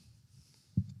guys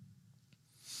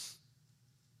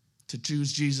to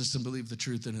choose Jesus and believe the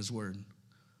truth in his word. Can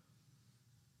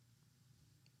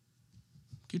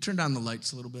you turn down the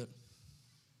lights a little bit?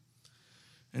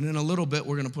 And in a little bit,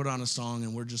 we're going to put on a song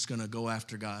and we're just going to go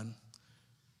after God.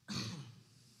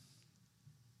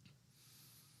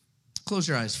 Close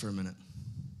your eyes for a minute.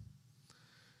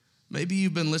 Maybe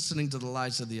you've been listening to the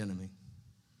lies of the enemy.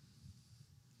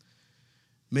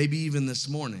 Maybe even this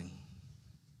morning.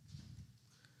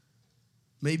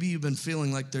 Maybe you've been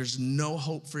feeling like there's no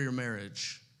hope for your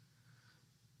marriage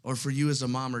or for you as a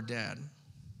mom or dad.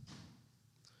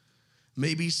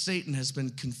 Maybe Satan has been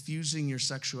confusing your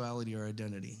sexuality or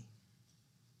identity.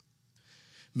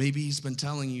 Maybe he's been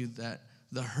telling you that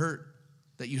the hurt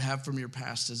that you have from your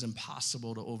past is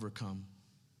impossible to overcome.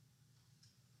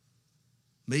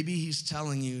 Maybe he's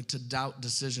telling you to doubt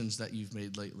decisions that you've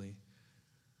made lately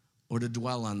or to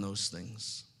dwell on those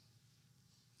things.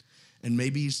 And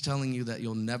maybe he's telling you that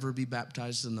you'll never be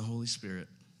baptized in the Holy Spirit.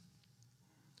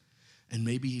 And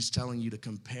maybe he's telling you to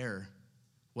compare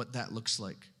what that looks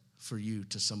like for you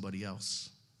to somebody else.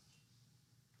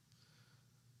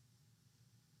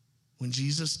 When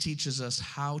Jesus teaches us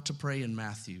how to pray in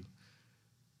Matthew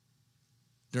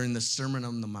during the Sermon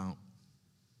on the Mount,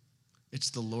 it's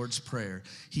the Lord's Prayer.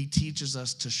 He teaches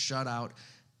us to shut out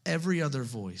every other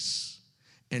voice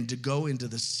and to go into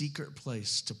the secret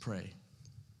place to pray,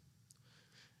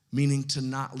 meaning to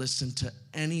not listen to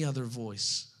any other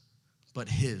voice but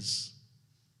his.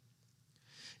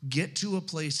 Get to a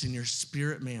place in your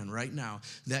spirit man right now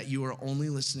that you are only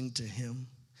listening to him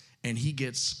and he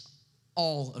gets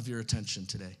all of your attention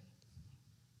today.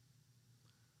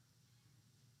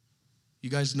 You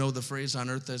guys know the phrase, on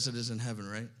earth as it is in heaven,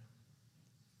 right?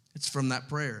 It's from that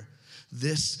prayer.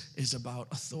 This is about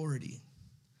authority.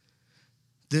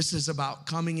 This is about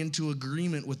coming into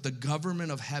agreement with the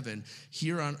government of heaven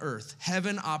here on earth.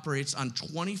 Heaven operates on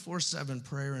 24/7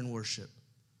 prayer and worship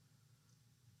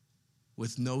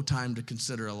with no time to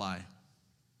consider a lie.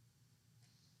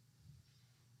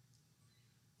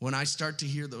 When I start to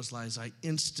hear those lies, I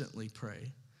instantly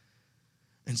pray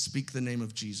and speak the name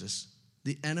of Jesus.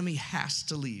 The enemy has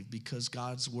to leave because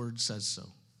God's word says so.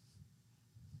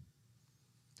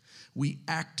 We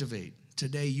activate.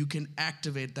 Today, you can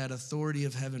activate that authority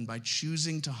of heaven by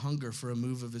choosing to hunger for a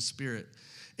move of his Spirit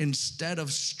instead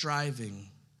of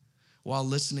striving while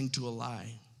listening to a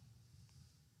lie.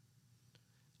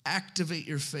 Activate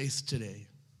your faith today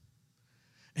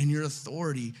and your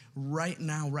authority right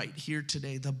now, right here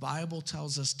today. The Bible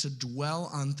tells us to dwell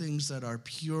on things that are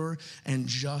pure and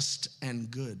just and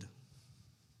good.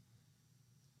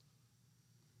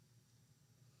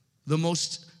 The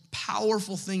most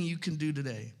powerful thing you can do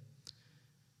today,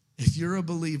 if you're a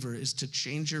believer, is to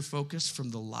change your focus from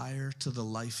the liar to the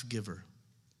life giver.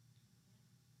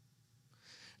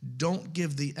 Don't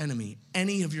give the enemy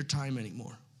any of your time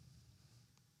anymore.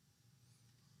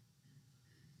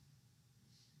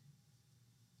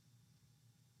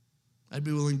 I'd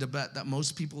be willing to bet that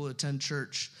most people who attend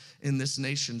church in this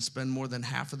nation spend more than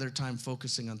half of their time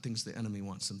focusing on things the enemy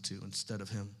wants them to instead of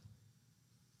him.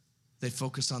 They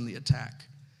focus on the attack.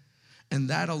 And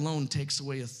that alone takes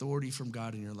away authority from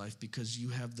God in your life because you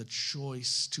have the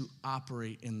choice to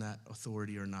operate in that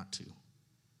authority or not to.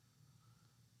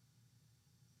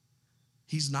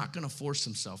 He's not going to force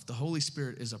himself. The Holy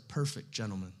Spirit is a perfect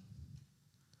gentleman.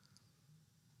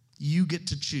 You get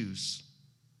to choose.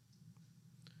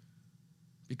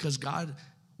 Because God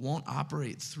won't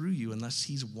operate through you unless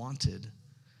he's wanted,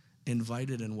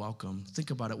 invited, and welcome. Think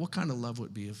about it. What kind of love would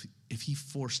it be if he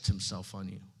forced himself on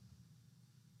you?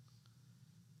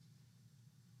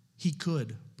 He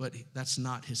could, but that's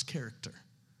not his character.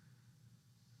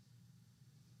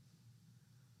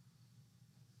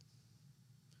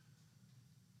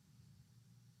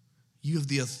 You have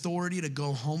the authority to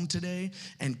go home today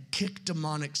and kick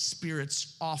demonic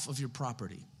spirits off of your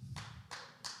property.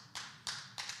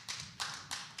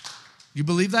 You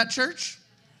believe that, church?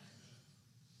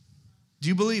 Do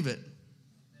you believe it?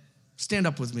 Stand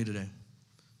up with me today.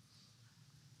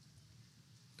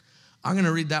 I'm going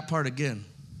to read that part again.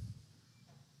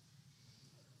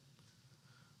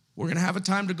 We're going to have a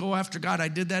time to go after God. I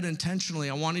did that intentionally.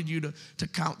 I wanted you to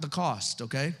count the cost,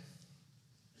 okay?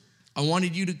 I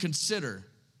wanted you to consider,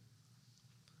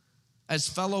 as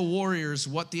fellow warriors,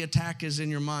 what the attack is in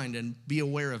your mind and be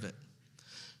aware of it.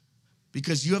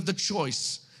 Because you have the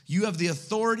choice. You have the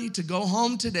authority to go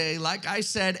home today, like I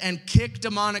said, and kick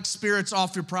demonic spirits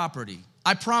off your property.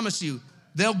 I promise you,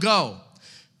 they'll go.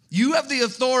 You have the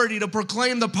authority to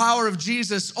proclaim the power of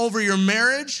Jesus over your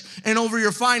marriage and over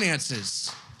your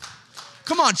finances.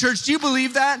 Come on, church, do you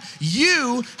believe that?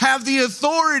 You have the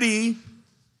authority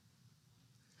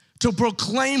to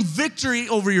proclaim victory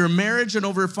over your marriage and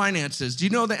over your finances. Do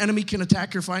you know the enemy can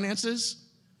attack your finances?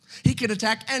 He can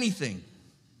attack anything.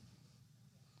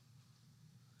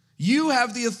 You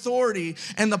have the authority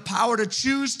and the power to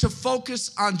choose to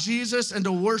focus on Jesus and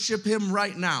to worship him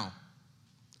right now.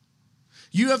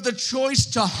 You have the choice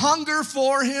to hunger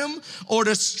for him or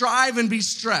to strive and be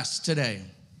stressed today.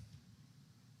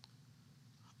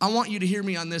 I want you to hear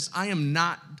me on this. I am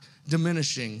not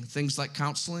diminishing things like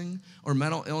counseling or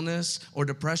mental illness or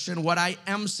depression. What I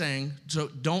am saying, so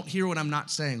don't hear what I'm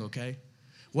not saying, okay?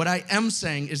 What I am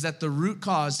saying is that the root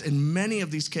cause in many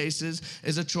of these cases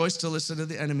is a choice to listen to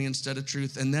the enemy instead of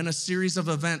truth, and then a series of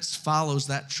events follows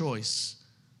that choice.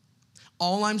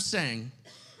 All I'm saying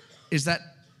is that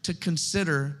to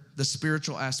consider the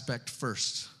spiritual aspect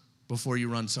first before you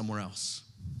run somewhere else.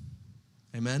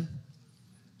 Amen?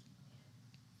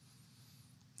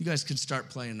 You guys can start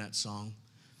playing that song.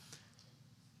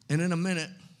 And in a minute,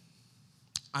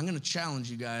 I'm going to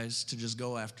challenge you guys to just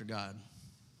go after God.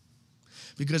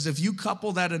 Because if you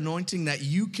couple that anointing that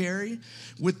you carry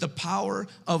with the power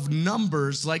of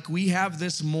numbers like we have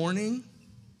this morning,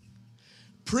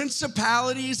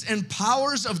 principalities and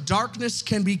powers of darkness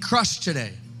can be crushed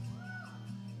today.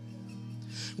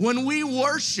 When we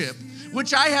worship,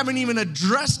 which I haven't even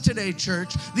addressed today,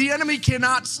 church, the enemy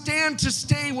cannot stand to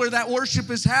stay where that worship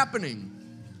is happening.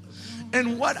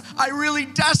 And what I really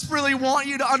desperately want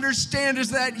you to understand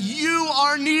is that you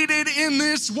are needed in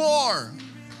this war.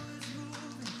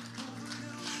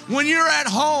 When you're at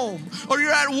home or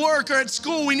you're at work or at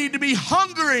school, we need to be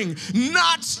hungering,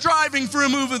 not striving for a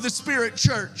move of the Spirit,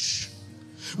 church.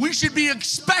 We should be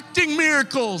expecting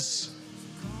miracles,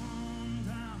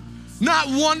 not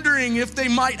wondering if they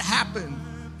might happen.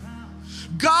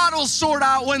 God will sort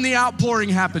out when the outpouring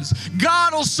happens.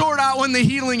 God will sort out when the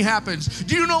healing happens.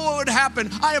 Do you know what would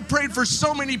happen? I have prayed for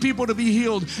so many people to be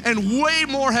healed, and way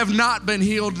more have not been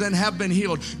healed than have been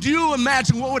healed. Do you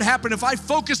imagine what would happen if I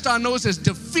focused on those as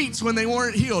defeats when they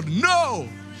weren't healed? No.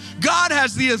 God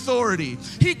has the authority.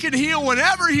 He can heal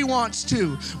whenever he wants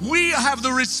to. We have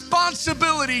the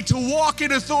responsibility to walk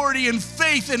in authority and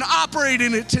faith and operate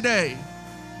in it today.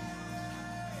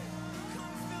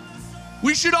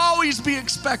 We should always be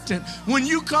expectant. When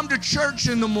you come to church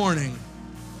in the morning,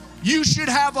 you should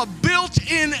have a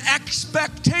built-in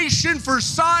expectation for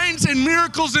signs and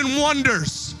miracles and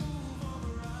wonders.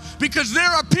 Because there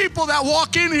are people that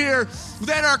walk in here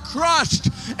that are crushed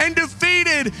and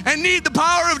defeated and need the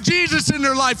power of Jesus in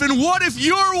their life. And what if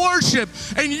your worship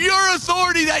and your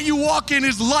authority that you walk in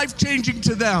is life-changing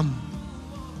to them?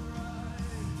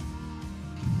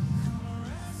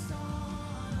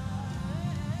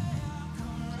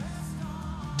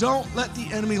 Don't let the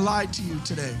enemy lie to you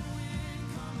today.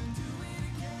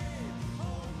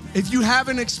 If you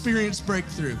haven't experienced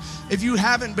breakthrough, if you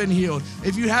haven't been healed,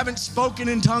 if you haven't spoken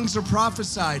in tongues or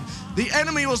prophesied, the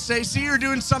enemy will say, see, you're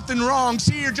doing something wrong.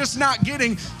 See, you're just not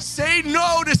getting. Say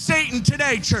no to Satan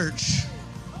today, church.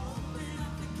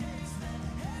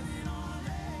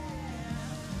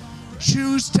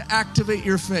 Choose to activate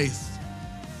your faith.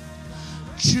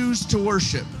 Choose to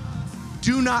worship.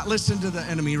 Do not listen to the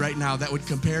enemy right now that would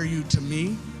compare you to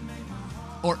me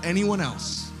or anyone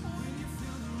else.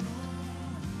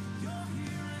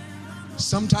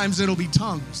 Sometimes it'll be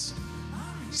tongues.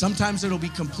 Sometimes it'll be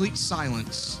complete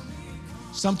silence.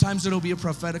 Sometimes it'll be a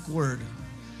prophetic word.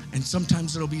 And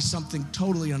sometimes it'll be something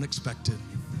totally unexpected.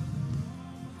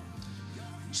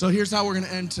 So here's how we're going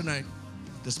to end tonight,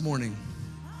 this morning.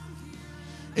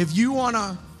 If you want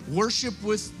to worship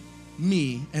with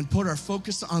me and put our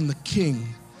focus on the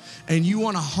King, and you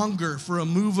want to hunger for a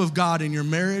move of God in your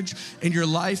marriage, in your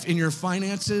life, in your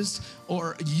finances,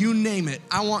 or you name it,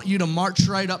 I want you to march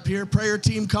right up here. Prayer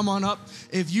team, come on up.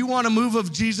 If you want a move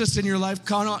of Jesus in your life,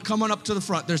 come on up to the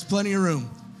front. There's plenty of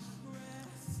room.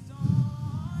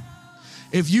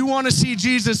 If you want to see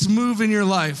Jesus move in your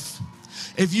life,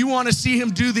 if you want to see him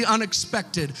do the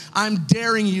unexpected, I'm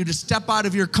daring you to step out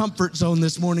of your comfort zone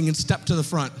this morning and step to the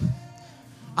front.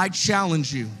 I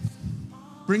challenge you.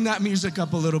 Bring that music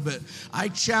up a little bit. I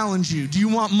challenge you. Do you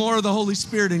want more of the Holy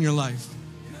Spirit in your life?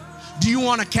 Do you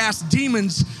want to cast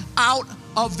demons out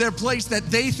of their place that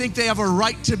they think they have a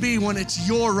right to be when it's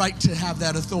your right to have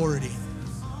that authority.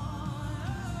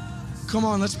 Come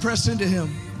on, let's press into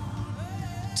him.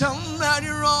 Tell them that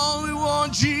you're all we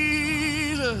want,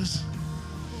 Jesus.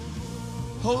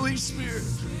 Holy Spirit,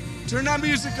 turn that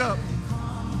music up.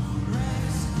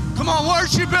 Come on,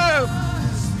 worship him.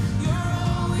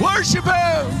 Worship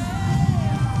him.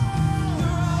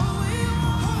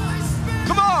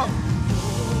 Come on.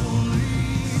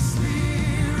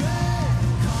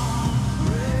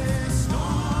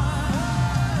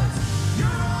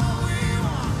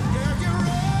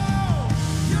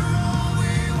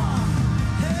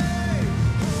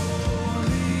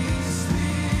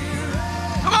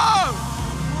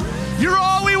 You're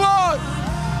all we want.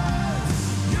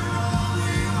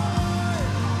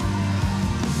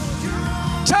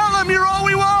 Tell them you're all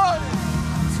we want.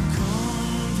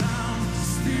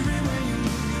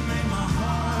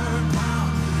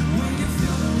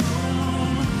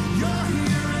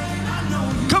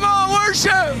 Come on,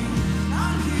 worship.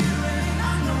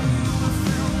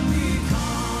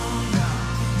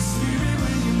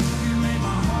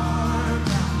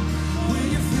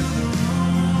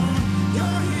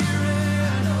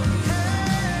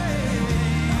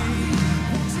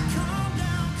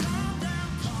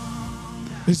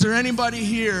 Is there anybody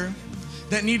here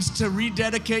that needs to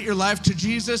rededicate your life to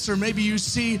Jesus? Or maybe you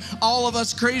see all of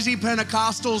us crazy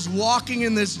Pentecostals walking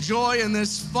in this joy and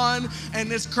this fun, and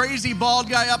this crazy bald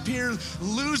guy up here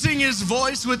losing his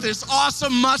voice with this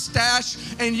awesome mustache,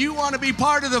 and you want to be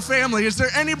part of the family. Is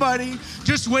there anybody?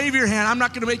 Just wave your hand. I'm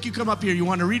not going to make you come up here. You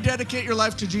want to rededicate your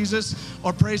life to Jesus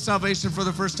or pray salvation for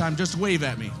the first time? Just wave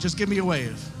at me. Just give me a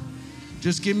wave.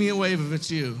 Just give me a wave if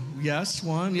it's you. Yes,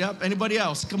 one, yep. Anybody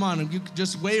else? Come on, you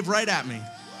just wave right at me.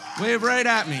 Wave right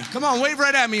at me. Come on, wave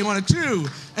right at me. You want to two?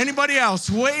 Anybody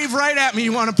else? Wave right at me.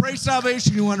 You want to pray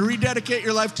salvation? You want to rededicate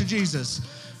your life to Jesus?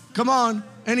 Come on,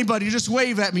 anybody, just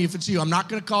wave at me if it's you. I'm not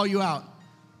going to call you out.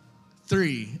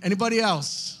 Three. Anybody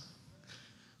else?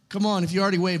 Come on, if you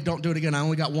already waved, don't do it again. I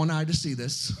only got one eye to see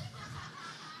this.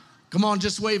 Come on,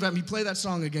 just wave at me. Play that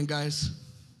song again, guys.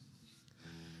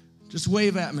 Just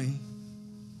wave at me.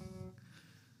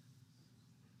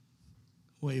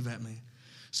 Wave at me.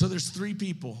 So there's three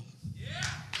people. Yeah.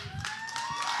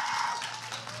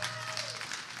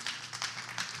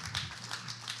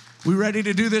 We ready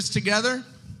to do this together?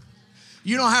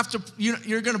 You don't have to,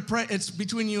 you're going to pray. It's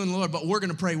between you and the Lord, but we're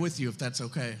going to pray with you if that's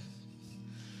okay.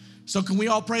 So can we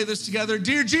all pray this together?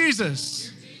 Dear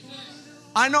Jesus,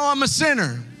 I know I'm a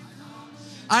sinner.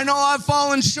 I know I've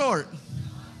fallen short.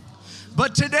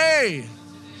 But today,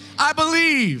 I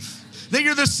believe that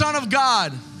you're the Son of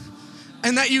God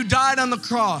and that you died on the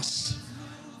cross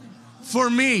for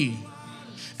me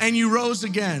and you rose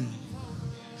again.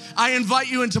 I invite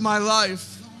you into my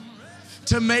life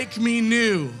to make me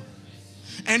new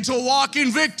and to walk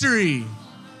in victory.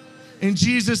 In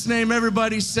Jesus' name,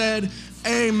 everybody said,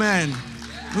 amen.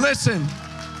 Listen,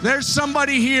 there's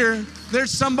somebody here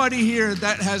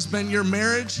that has been your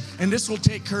marriage, and this will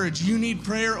take courage. You need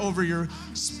prayer over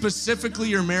specifically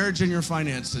your marriage and your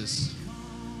finances.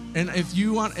 And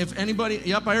if anybody,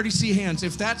 yep, I already see hands.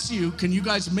 If that's you, can you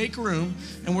guys make room?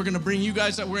 And we're going to bring you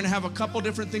guys up. We're going to have a couple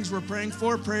different things we're praying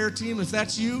for. Prayer team, if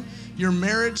that's you, your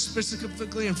marriage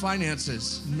specifically and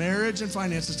finances. Marriage and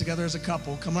finances together as a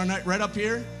couple. Come on, right up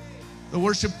here. The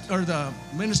worship or the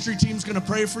ministry team's going to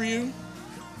pray for you.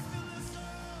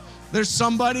 There's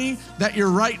somebody that your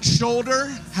right shoulder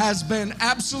has been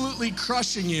absolutely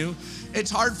crushing you. It's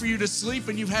hard for you to sleep,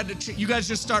 and you've had to, you guys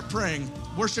just start praying.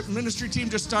 Worship ministry team,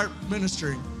 just start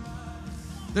ministering.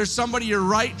 There's somebody, your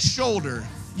right shoulder,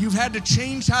 you've had to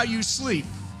change how you sleep.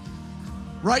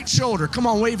 Right shoulder, come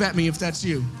on, wave at me if that's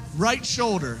you. Right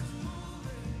shoulder.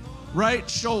 Right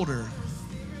shoulder.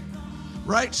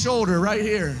 Right shoulder, right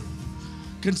here.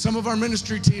 Can some of our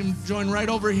ministry team join right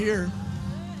over here?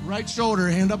 Right shoulder,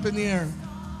 hand up in the air.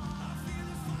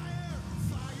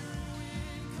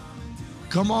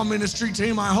 Come on, ministry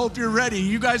team, I hope you're ready.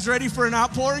 You guys ready for an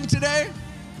outpouring today?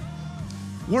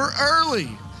 We're early.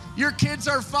 Your kids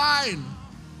are fine.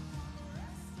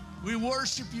 We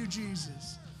worship you,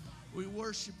 Jesus. We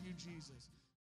worship you, Jesus.